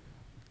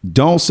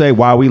 Don't say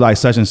why we like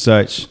such and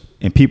such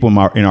and people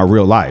in our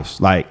real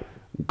lives. Like,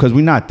 because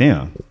we're not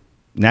them.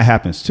 And that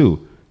happens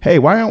too. Hey,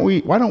 why don't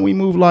we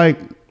move like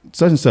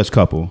such and such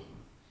couple?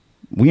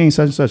 We ain't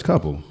such and such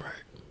couple.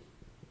 Right.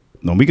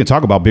 No, we can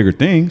talk about bigger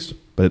things,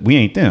 but we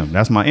ain't them.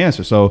 That's my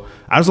answer. So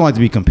I just don't like to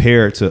be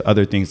compared to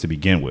other things to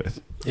begin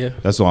with. Yeah.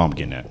 That's all I'm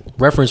getting at.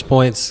 Reference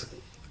points,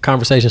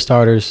 conversation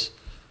starters,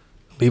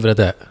 leave it at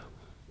that.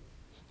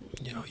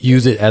 You know,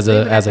 use it as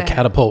a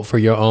catapult for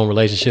your own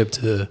relationship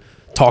to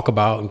talk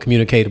about and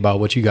communicate about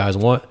what you guys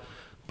want,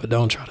 but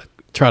don't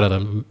try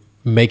to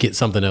make it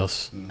something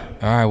else.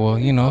 All right, well,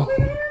 you know,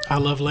 I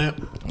love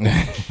lamp.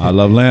 I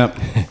love lamp.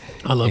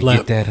 I love and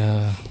lamp. get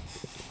that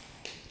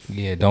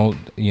yeah, don't,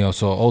 you know,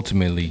 so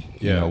ultimately,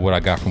 you know, what I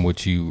got from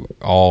what you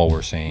all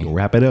were saying,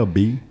 Wrap it up,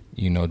 B.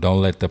 you know,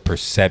 don't let the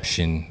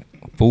perception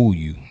fool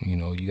you. You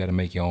know, you got to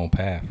make your own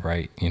path,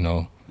 right? You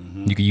know,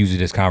 you can use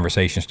it as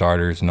conversation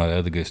starters and all the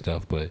other good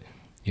stuff, but,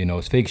 you know,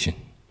 it's fiction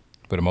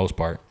for the most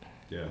part.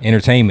 Yeah.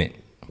 Entertainment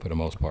for the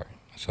most part.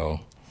 So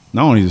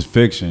Not only is it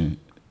fiction,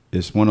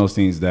 it's one of those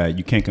things that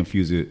you can't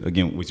confuse it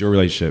again with your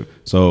relationship.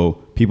 So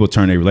people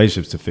turn their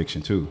relationships to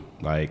fiction too,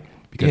 like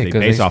because Yeah, they 'cause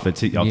base they- off the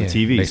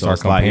TV. they so start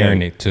it's like,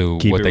 comparing hey, it to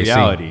keep what it they see.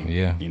 reality.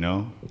 Yeah. You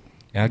know.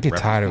 and I get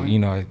tired of, you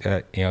know,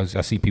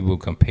 I see people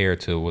compare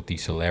to what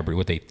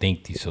what they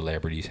think these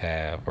celebrities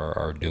have or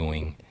are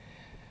doing,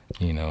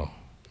 you know.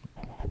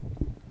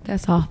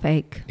 That's all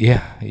fake.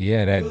 Yeah,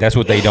 that's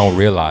what they don't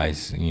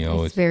realize, you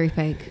know. It's very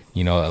fake.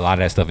 You know, a lot of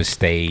that stuff is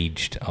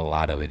staged. A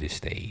lot of it is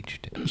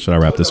staged. Should I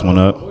wrap this one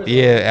up?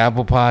 Yeah,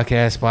 Apple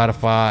Podcast,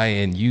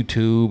 Spotify, and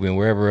YouTube, and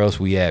wherever else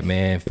we at,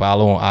 man.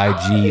 Follow on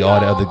IG,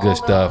 all the other good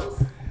stuff.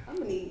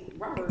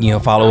 You know,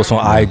 follow us on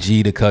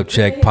IG, the Cup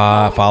Check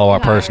Pod. Follow our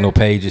personal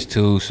pages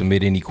too.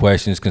 Submit any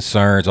questions,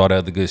 concerns, all the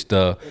other good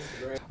stuff.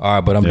 All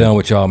right, but I'm done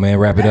with y'all, man.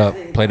 Wrap it up.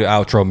 Play the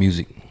outro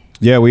music.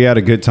 Yeah, we had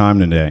a good time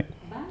today.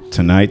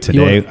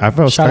 Today. I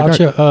felt Shout out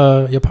your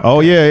podcast. Oh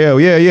yeah.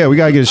 We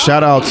gotta get a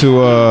shout out to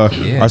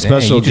Yeah, our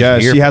special you just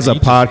guest. here She for- has a you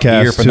just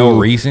podcast here for too. no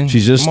reason?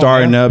 She's just Come on,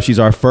 starting man. up. She's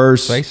our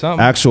first Say something.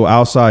 actual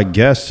outside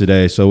guest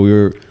today. So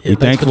we're thanks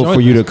thankful for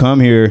for you joining to come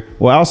here.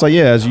 Well, outside,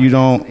 as you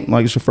don't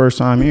like it's your first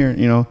time here.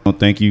 You know,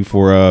 thank you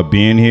for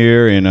being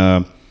here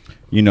and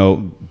you know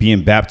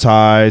being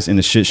baptized in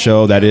the shit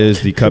show that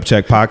is the Cup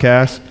Check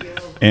Podcast.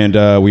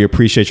 And we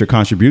appreciate your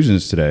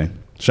contributions today.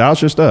 Shout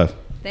out your stuff.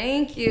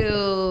 Thank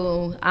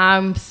you.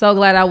 I'm so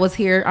glad I was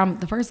here. I'm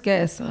the first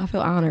guest, so I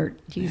feel honored.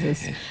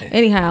 Jesus.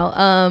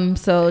 Anyhow,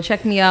 so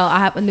check me out. I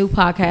have a new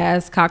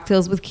podcast,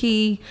 Cocktails with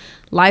Key,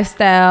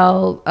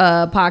 lifestyle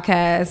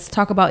podcast.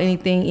 Talk about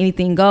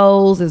anything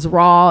goes. It's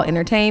raw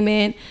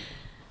entertainment.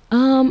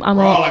 I'm on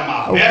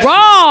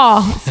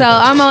raw. So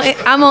I'm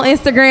on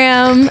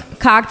Instagram,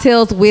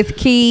 Cocktails with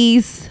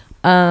Keys.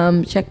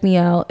 Check me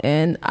out,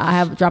 and I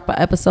have drop an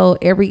episode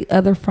every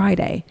other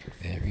Friday.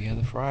 Every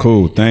other Friday.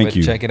 Cool. Thank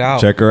you. Check it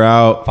out. Check her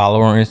out. Follow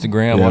her on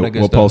Instagram. Yeah, All that good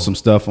we'll stuff. post some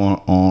stuff on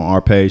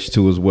our page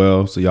too as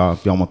well. So y'all,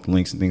 if y'all want the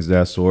links and things of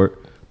that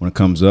sort when it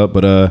comes up.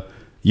 But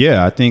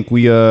yeah, I think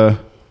we're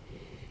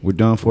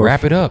done for.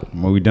 Wrap it up.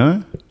 Are we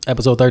done?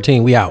 Episode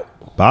 13, we out.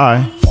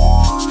 Bye.